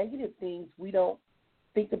all the negative things. We don't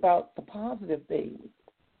think about the positive things.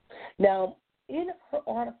 Now, in her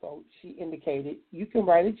article, she indicated you can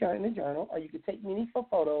write a journal, or you can take meaningful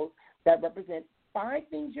photos that represent 5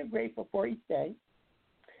 things you're grateful for each day.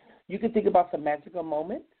 You can think about some magical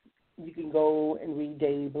moments. You can go and read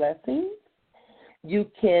daily blessings. You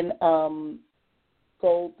can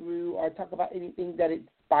go through or talk about anything that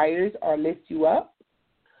inspires or lifts you up.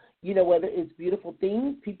 Whether it's beautiful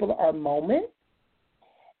things, people, or moments.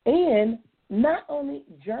 And not only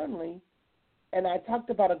journaling, and I talked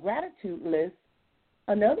about a gratitude list,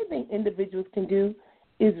 another thing individuals can do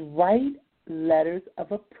is write letters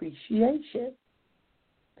of appreciation.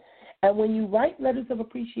 And when you write letters of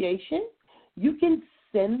appreciation, you can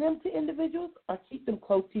send them to individuals or keep them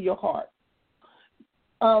close to your heart.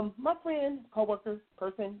 My friend, coworker,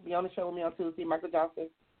 person, be on the show with me on Tuesday, Michael Johnson,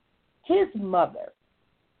 his mother,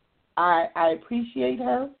 I appreciate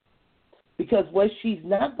her, because what she's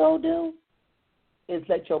not going to do is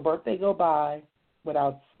let your birthday go by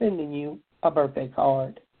without sending you a birthday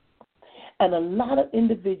card. And a lot of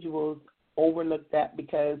individuals overlook that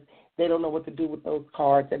because they don't know what to do with those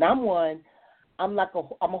cards. And I'm one. I'm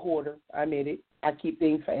a hoarder. I admit it. I keep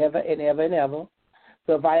things forever and ever and ever.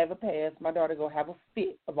 So if I ever pass, my daughter going to have a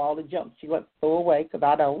fit of all the junk she wants to throw away, because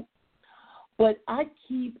I don't. But I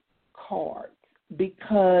keep cards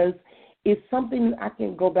because it's something I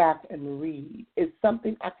can go back and read. It's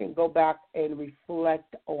something I can go back and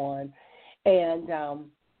reflect on. And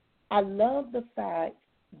I love the fact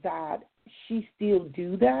that she still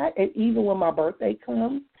do that. And even when my birthday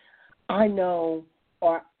comes, I know,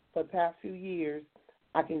 or for the past few years,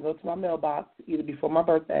 I can go to my mailbox either before my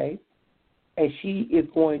birthday, and she is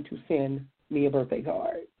going to send me a birthday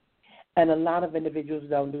card. And a lot of individuals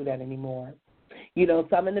don't do that anymore.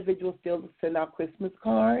 Some individuals still send out Christmas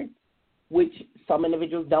cards, which some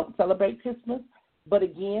individuals don't celebrate Christmas. But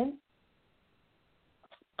again,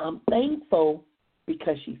 I'm thankful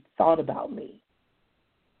because she thought about me.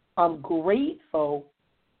 I'm grateful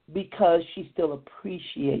because she still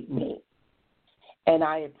appreciates me, and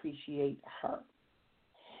I appreciate her.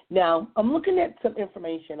 Now, I'm looking at some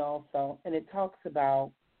information also, and it talks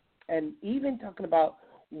about, and even talking about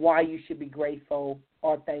why you should be grateful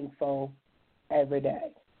or thankful every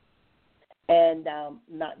day, and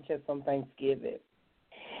not just on Thanksgiving.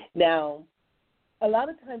 Now, a lot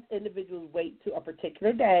of times individuals wait to a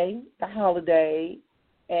particular day, the holiday,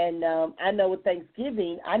 and I know with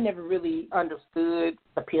Thanksgiving, I never really understood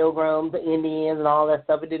the Pilgrims, the Indians, and all that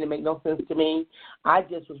stuff. It didn't make no sense to me. I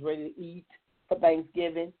just was ready to eat for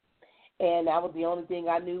Thanksgiving, and that was the only thing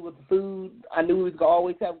I knew was food. I knew we was going to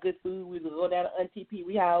always have good food. We would go down to Auntie Pee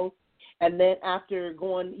Wee house, and then after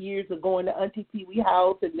years of going to Auntie Pee Wee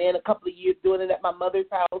house, and then a couple of years doing it at my mother's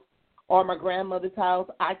house or my grandmother's house,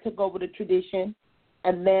 I took over the tradition.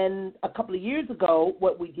 And then a couple of years ago,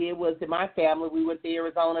 what we did was, in my family, we went to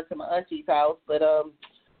Arizona to my auntie's house. But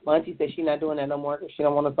my auntie said she's not doing that no more because she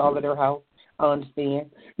don't want us all at her house. I understand.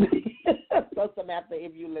 So, Samantha,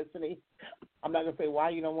 if you're listening, I'm not going to say why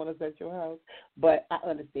you don't want us at your house. But I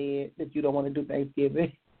understand that you don't want to do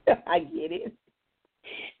Thanksgiving. I get it.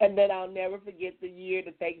 And then I'll never forget the year,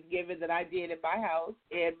 the Thanksgiving that I did at my house.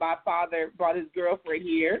 And my father brought his girlfriend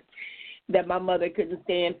here that my mother couldn't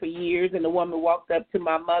stand for years, and the woman walked up to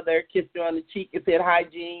my mother, kissed her on the cheek, and said, "Hi,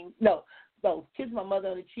 Jean." No, kissed my mother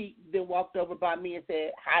on the cheek, then walked over by me and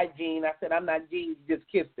said, "Hi, Jean." I said, "I'm not Jean, you just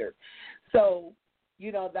kissed her." So,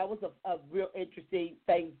 that was a real interesting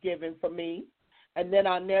Thanksgiving for me. And then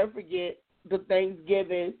I'll never forget the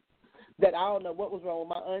Thanksgiving that I don't know what was wrong with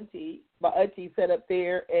my auntie. My auntie sat up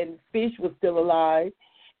there, and Fish was still alive,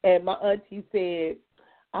 and my auntie said,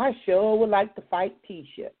 "I sure would like to fight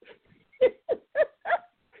Tisha."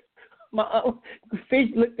 My Fish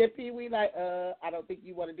looked at Pee Wee like, I don't think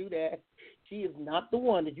you want to do that. She is not the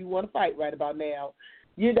one that you want to fight right about now.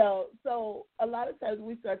 So a lot of times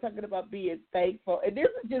we start talking about being thankful. And this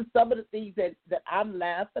is just some of the things that I'm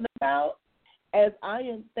laughing about as I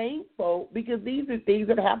am thankful, because these are things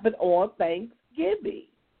that happen on Thanksgiving.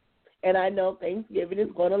 And I know Thanksgiving is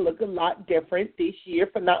going to look a lot different this year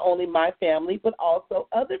for not only my family, but also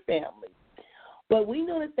other families. But we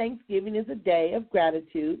know that Thanksgiving is a day of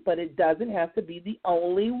gratitude, but it doesn't have to be the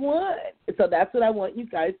only one. So that's what I want you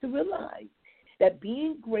guys to realize, that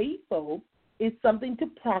being grateful is something to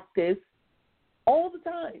practice all the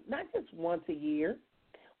time, not just once a year.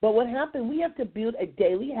 But what happened, we have to build a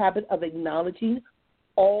daily habit of acknowledging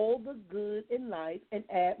all the good in life and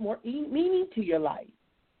add more meaning to your life.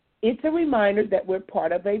 It's a reminder that we're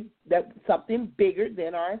part of something bigger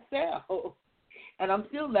than ourselves. And I'm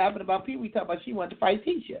still laughing about people. We talk about she wanted to fight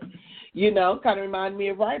Tisha. Kind of reminded me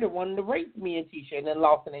of Ryder wanting to rape me and Tisha and then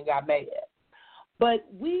lost it and got mad. But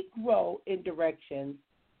we grow in directions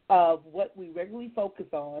of what we regularly focus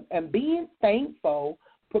on, and being thankful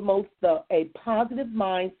promotes a positive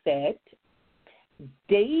mindset.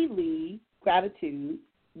 Daily gratitude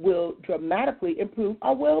will dramatically improve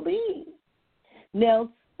our well-being. Now,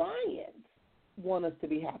 science wants us to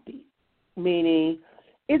be happy, meaning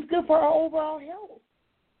it's good for our overall health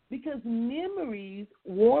because memories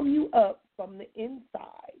warm you up from the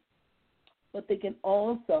inside, but they can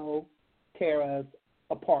also tear us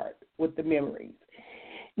apart with the memories.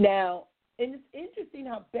 Now, and it's interesting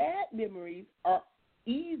how bad memories are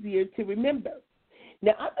easier to remember.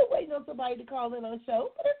 Now, I've been waiting on somebody to call in on the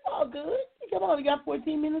show, but it's all good. I've only got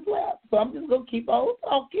 14 minutes left, so I'm just going to keep on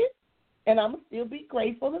talking, and I'm going to still be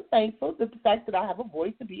grateful and thankful for the fact that I have a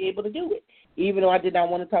voice to be able to do it, even though I did not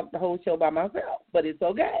want to talk the whole show by myself, but it's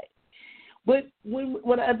okay. But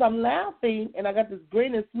as I'm laughing and I got this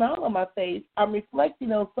grin and smile on my face, I'm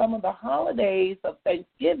reflecting on some of the holidays of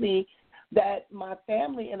Thanksgiving that my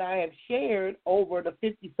family and I have shared over the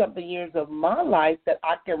 50-something years of my life that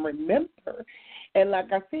I can remember. And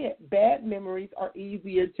like I said, bad memories are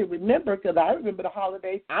easier to remember because I remember the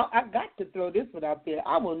holidays. I got to throw this one out there.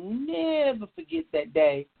 I will never forget that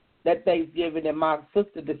day, that Thanksgiving, and my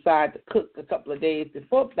sister decided to cook a couple of days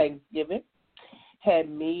before Thanksgiving. Had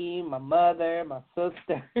me, my mother, my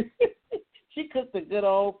sister. She cooked a good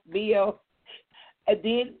old meal. And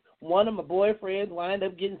then one of my boyfriends wound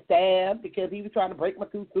up getting stabbed because he was trying to break my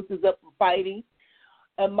two sisters up from fighting.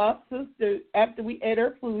 And my sister, after we ate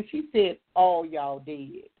her food, she said, "All y'all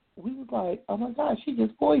dead." We was like, "Oh, my gosh, she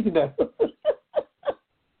just poisoned us."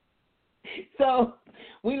 So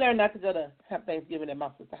we learned not to go to have Thanksgiving at my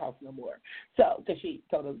sister's house no more. So, because she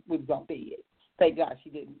told us we was all dead. Thank God she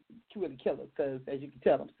didn't really kill us because, as you can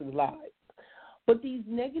tell, I'm still alive. But these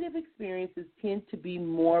negative experiences tend to be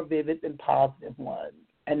more vivid than positive ones,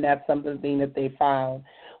 and that's something that they found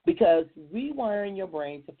because rewiring your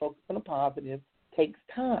brain to focus on the positive takes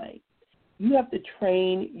time. You have to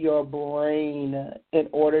train your brain in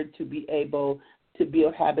order to be able to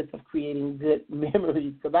build habits of creating good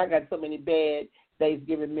memories because I got so many bad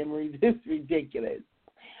Thanksgiving memories. It's ridiculous.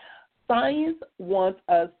 Science wants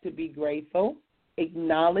us to be grateful.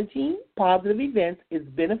 Acknowledging positive events is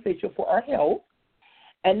beneficial for our health.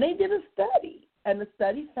 And they did a study, and the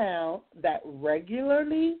study found that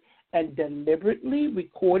regularly and deliberately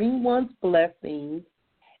recording one's blessings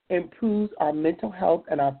improves our mental health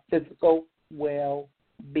and our physical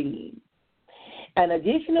well-being. And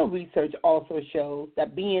additional research also shows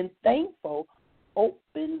that being thankful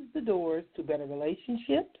opens the doors to better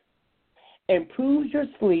relationships, improves your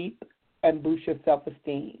sleep, and boosts your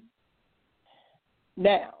self-esteem.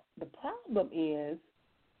 Now, the problem is,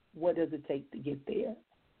 what does it take to get there?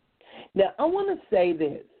 Now, I want to say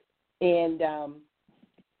this, and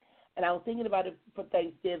I was thinking about it for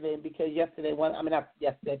Thanksgiving because Saturday, one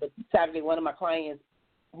of my clients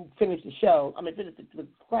who finished the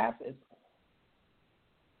classes,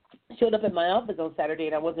 showed up at my office on Saturday,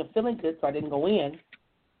 and I wasn't feeling good, so I didn't go in.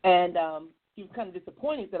 And he was kind of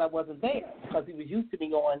disappointed that I wasn't there because he was used to me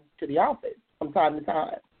going to the office from time to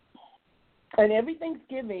time. And every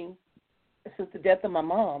Thanksgiving, since the death of my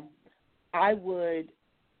mom, I would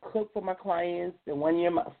cook for my clients. And one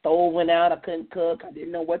year my stove went out. I couldn't cook. I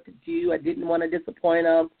didn't know what to do. I didn't want to disappoint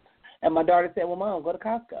them. And my daughter said, "Well, Mom, go to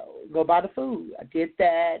Costco. Go buy the food." I did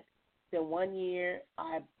that. Then one year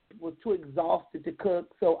I was too exhausted to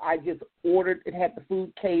cook, so I just ordered and had the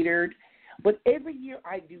food catered. But every year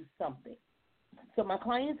I do something. So my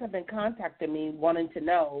clients have been contacting me wanting to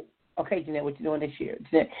know, "Okay, Jeanette, what you doing this year?"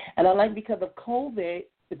 And I'm like, because of COVID,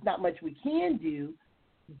 it's not much we can do,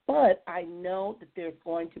 but I know that there's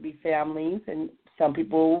going to be families and some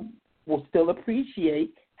people will still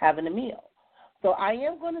appreciate having a meal. So I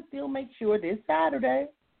am going to still make sure this Saturday,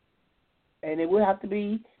 and it will have to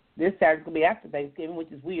be this Saturday, going to be after Thanksgiving,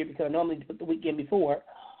 which is weird because I normally do it the weekend before.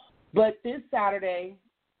 But this Saturday,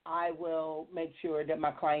 I will make sure that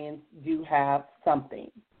my clients do have something.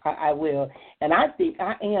 I will. And I think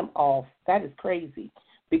I am off. That is crazy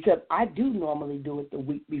because I do normally do it the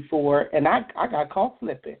week before, and I got caught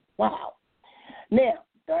slipping. Wow. Now,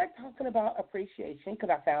 start talking about appreciation because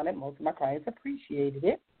I found that most of my clients appreciated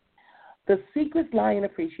it. The secrets lie in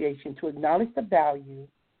appreciation, to acknowledge the value,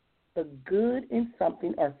 the good in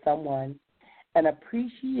something or someone. An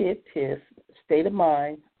appreciative state of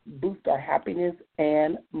mind boosts our happiness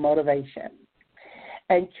and motivation.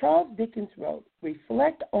 And Charles Dickens wrote,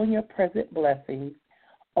 "Reflect on your present blessings,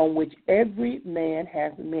 on which every man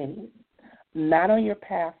has many, not on your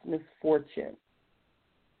past misfortune,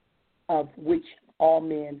 of which all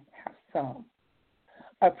men have some.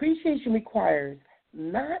 Appreciation requires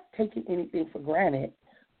not taking anything for granted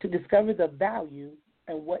to discover the value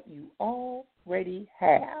in what you already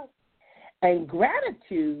have. And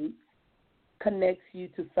gratitude connects you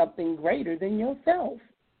to something greater than yourself.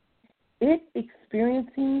 It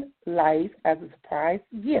experiencing life as a surprise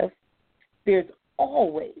gift, there's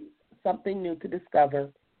always something new to discover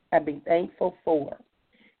and be thankful for.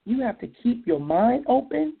 You have to keep your mind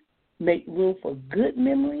open, make room for good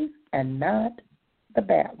memories and not the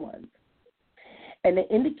bad ones. And they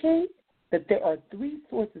indicate that there are three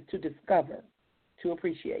sources to discover to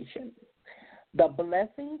appreciation: the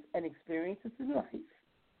blessings and experiences in life,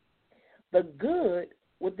 the good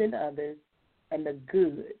within others, and the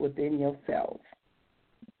good within yourself.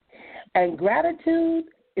 And gratitude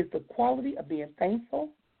is the quality of being thankful.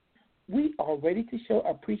 We are ready to show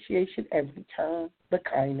appreciation and return the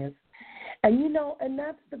kindness. And, and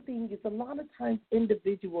that's the thing, is a lot of times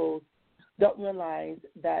individuals don't realize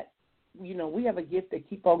that, we have a gift to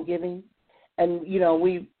keep on giving. And,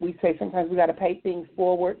 we say sometimes we got to pay things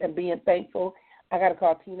forward and being thankful. I got to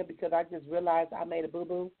call Tina because I just realized I made a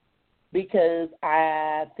boo-boo, because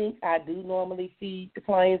I think I do normally feed the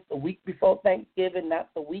clients the week before Thanksgiving, not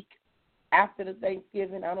the week after the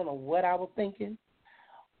Thanksgiving. I don't know what I was thinking.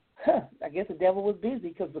 I guess the devil was busy,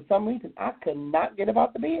 because for some reason I could not get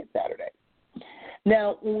about the bed Saturday.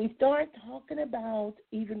 Now, when we start talking about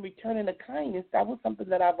even returning the kindness, that was something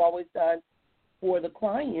that I've always done for the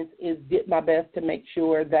clients, is did my best to make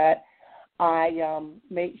sure that I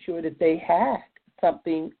made sure that they had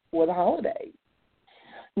something for the holidays.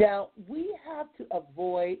 Now, we have to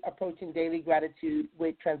avoid approaching daily gratitude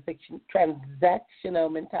with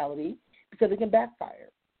transactional mentality, because it can backfire.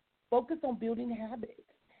 Focus on building habits,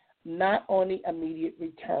 not on the immediate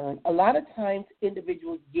return. A lot of times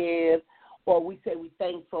individuals give, or we say we're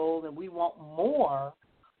thankful and we want more,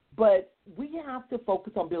 but we have to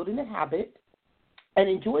focus on building a habit and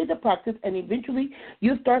enjoy the practice, and eventually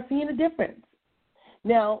you'll start seeing a difference.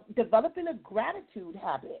 Now, developing a gratitude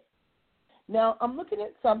habit. Now, I'm looking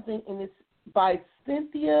at something in this by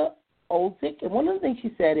Cynthia Ozick, and one of the things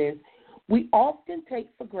she said is, we often take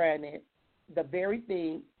for granted the very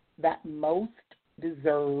thing that most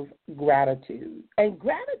deserve gratitude. And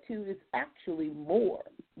gratitude is actually more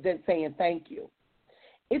than saying thank you.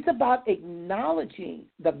 It's about acknowledging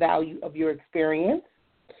the value of your experience.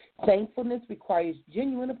 Thankfulness requires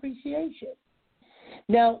genuine appreciation.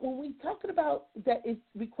 Now, when we're talking about that it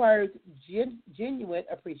requires genuine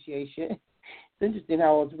appreciation, it's interesting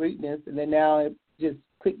how I was reading this, and then now it just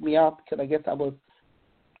clicked me off because I guess I was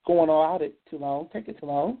going all out it too long, taking too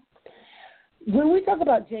long. When we talk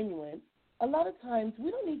about genuine, a lot of times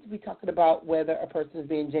we don't need to be talking about whether a person is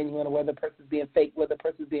being genuine or whether a person is being fake, whether a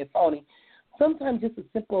person is being phony. Sometimes just a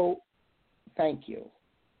simple thank you,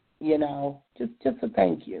 just a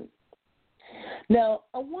thank you. Now,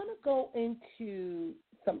 I want to go into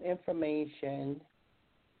some information,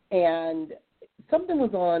 and something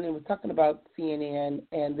was on, it was talking about CNN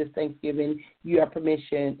and this Thanksgiving, you have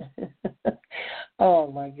permission.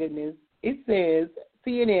 Oh, my goodness. It says,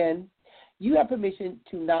 CNN, you have permission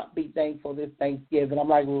to not be thankful this Thanksgiving. I'm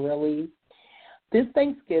like, really? This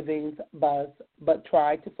Thanksgiving's buzz, but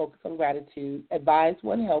try to focus on gratitude. Advise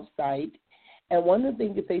one health site. And one of the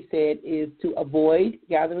things that they said is to avoid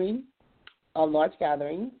gathering, large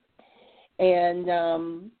gatherings. And,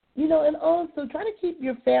 and also try to keep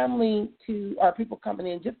your family to our people coming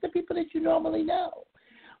in, just the people that you normally know.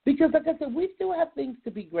 Because, like I said, we still have things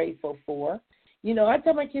to be grateful for. I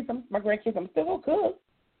tell my kids, my grandkids, I'm still going to cook,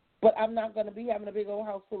 but I'm not going to be having a big old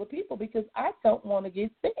house full of people because I don't want to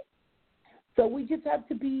get sick. So we just have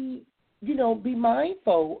to be, be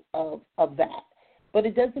mindful of that. But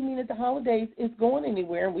it doesn't mean that the holidays is going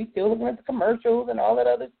anywhere, and we still looking at the commercials and all that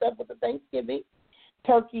other stuff with the Thanksgiving,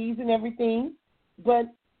 turkeys and everything. But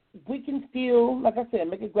we can still, like I said,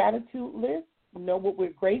 make a gratitude list, know what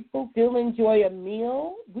we're grateful, still enjoy a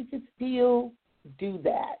meal. We can still do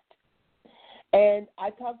that. And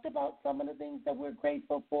I talked about some of the things that we're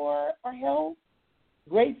grateful for: our health,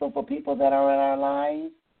 grateful for people that are in our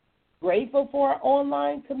lives, grateful for our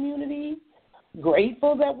online community,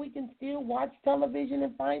 grateful that we can still watch television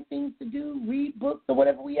and find things to do, read books or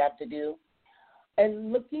whatever we have to do,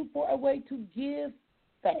 and looking for a way to give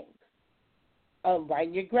thanks.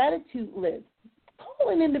 Write your gratitude list.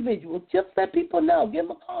 Call an individual. Just let people know. Give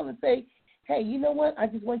them a call and say, hey, you know what? I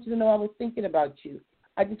just want you to know I was thinking about you.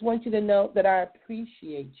 I just want you to know that I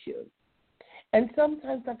appreciate you. And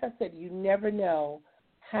sometimes, like I said, you never know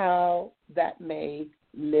how that may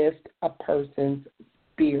lift a person's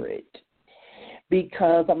spirit.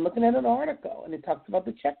 Because I'm looking at an article, and it talks about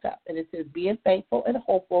the checkup, and it says being thankful and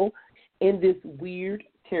hopeful in this weird,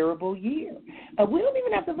 terrible year. And we don't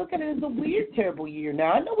even have to look at it as a weird, terrible year.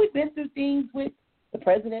 Now, I know we've been through things with the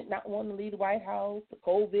president not wanting to leave the White House, the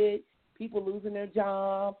COVID, people losing their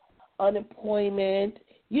job, unemployment.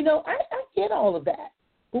 You know, I get all of that.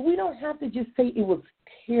 But we don't have to just say it was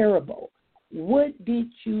terrible. What did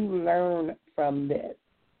you learn from this?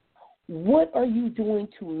 What are you doing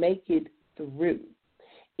to make it through?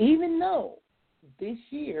 Even though this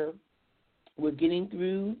year we're getting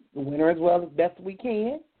through the winter as well as best we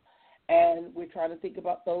can, and we're trying to think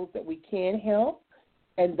about those that we can help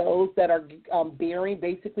and those that are bearing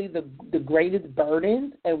basically the greatest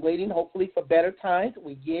burdens and waiting hopefully for better times.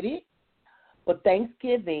 We get it. But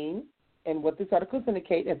Thanksgiving, and what this article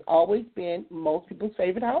indicates, has always been most people's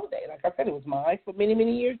favorite holiday. Like I said, it was mine for many,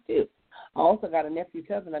 many years too. I also got a nephew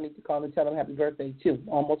cousin I need to call and tell him happy birthday too.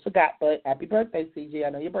 Almost forgot, but happy birthday, CJ. I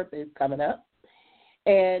know your birthday is coming up.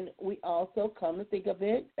 And we also come to think of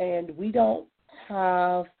it, and we don't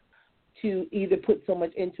have to either put so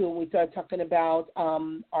much into it when we start talking about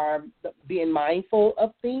our being mindful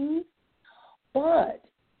of things. But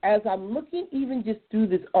as I'm looking even just through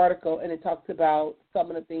this article, and it talks about some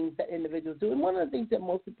of the things that individuals do, and one of the things that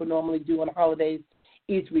most people normally do on the holidays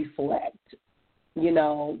is reflect. You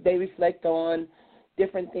know, they reflect on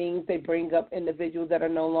different things. They bring up individuals that are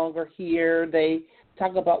no longer here. They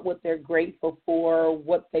talk about what they're grateful for,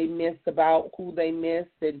 what they miss about who they miss,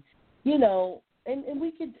 and, you know, and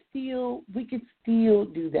we could still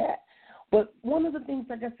do that. But one of the things,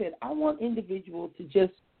 like I said, I want individuals to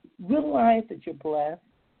just realize that you're blessed,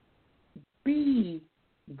 be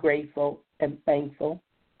grateful and thankful.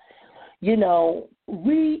 You know,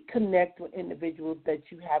 reconnect with individuals that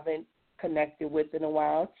you haven't connected with in a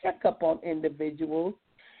while. Check up on individuals.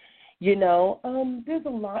 You know, there's a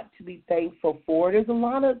lot to be thankful for. There's a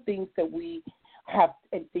lot of things that we have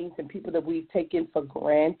and things and people that we've taken for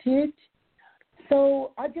granted.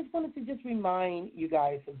 So I just wanted to just remind you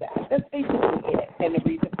guys of that. That's basically it and the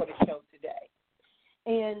reason for the show today.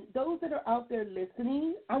 And those that are out there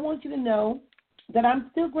listening, I want you to know that I'm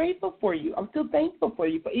still grateful for you. I'm still thankful for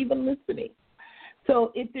you for even listening.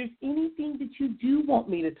 So if there's anything that you do want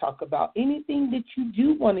me to talk about, anything that you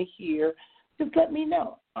do want to hear, just let me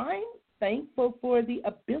know. I'm thankful for the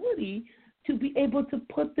ability to be able to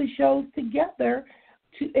put the shows together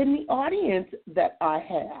in the audience that I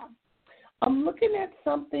have. I'm looking at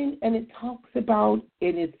something, and it talks about,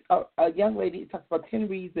 and it's a young lady, it talks about 10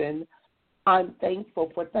 reasons I'm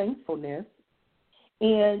thankful for thankfulness.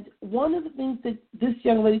 And one of the things that this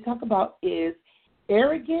young lady talks about is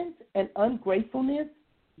arrogance and ungratefulness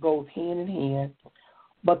goes hand in hand,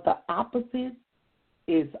 but the opposite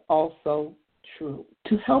is also true.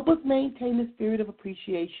 To help us maintain the spirit of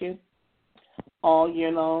appreciation all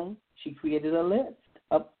year long, she created a list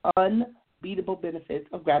of unbeatable benefits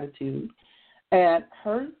of gratitude. And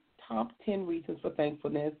her top 10 reasons for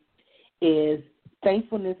thankfulness is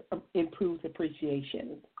thankfulness improves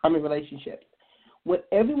relationships. When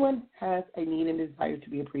everyone has a need and desire to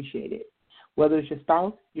be appreciated, whether it's your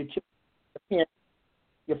spouse, your children, your parents,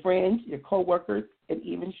 your friends, your coworkers, and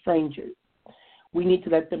even strangers, we need to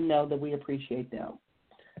let them know that we appreciate them.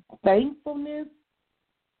 Thankfulness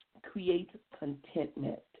creates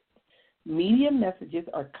contentment. Media messages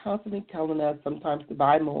are constantly telling us sometimes to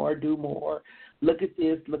buy more, do more, look at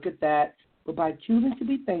this, look at that. But by choosing to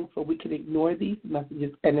be thankful, we can ignore these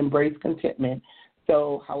messages and embrace contentment.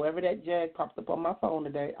 So however that jug pops up on my phone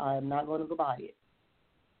today, I am not going to go buy it.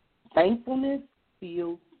 Thankfulness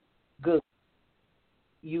feels good.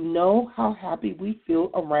 You know how happy we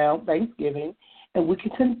feel around Thanksgiving, and we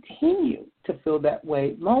can continue to feel that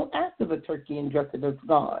way long after the turkey and dressing is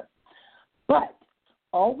gone. But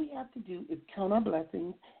all we have to do is count our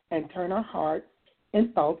blessings and turn our hearts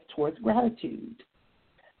and thoughts towards gratitude.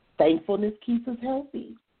 Thankfulness keeps us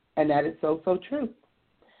healthy, and that is so, so true.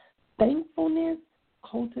 Thankfulness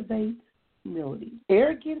cultivates humility.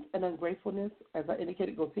 Arrogance and ungratefulness, as I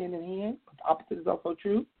indicated, goes hand in hand, but the opposite is also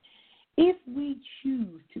true. If we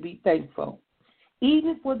choose to be thankful,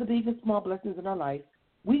 even for the big and small blessings in our life,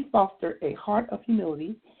 we foster a heart of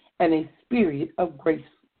humility and a spirit of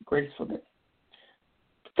gracefulness.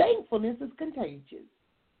 Thankfulness is contagious.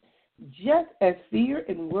 Just as fear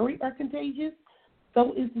and worry are contagious,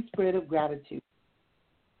 so is the spread of gratitude.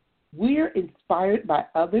 We're inspired by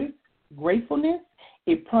others' gratefulness.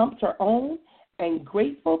 It prompts our own and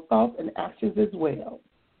grateful thoughts and actions as well.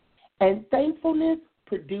 And thankfulness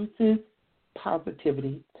produces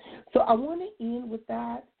positivity. So I want to end with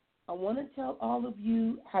that. I want to tell all of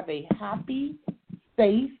you, have a happy,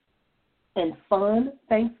 safe, and fun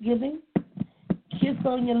Thanksgiving. Kiss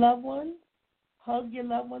on your loved ones. Hug your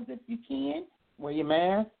loved ones if you can. Wear your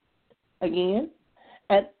mask again.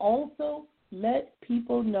 And also let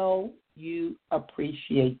people know you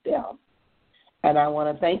appreciate them. And I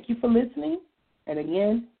want to thank you for listening. And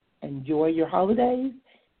again, enjoy your holidays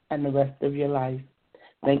and the rest of your life.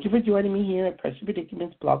 Thank you for joining me here at Pressure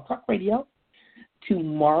Predicaments Blog Talk Radio.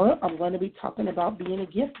 Tomorrow I'm going to be talking about being a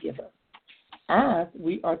gift giver. As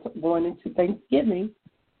we are going into Thanksgiving,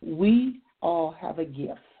 we all have a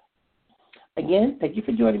gift. Again, thank you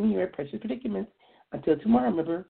for joining me here at Precious Predicaments. Until tomorrow, remember,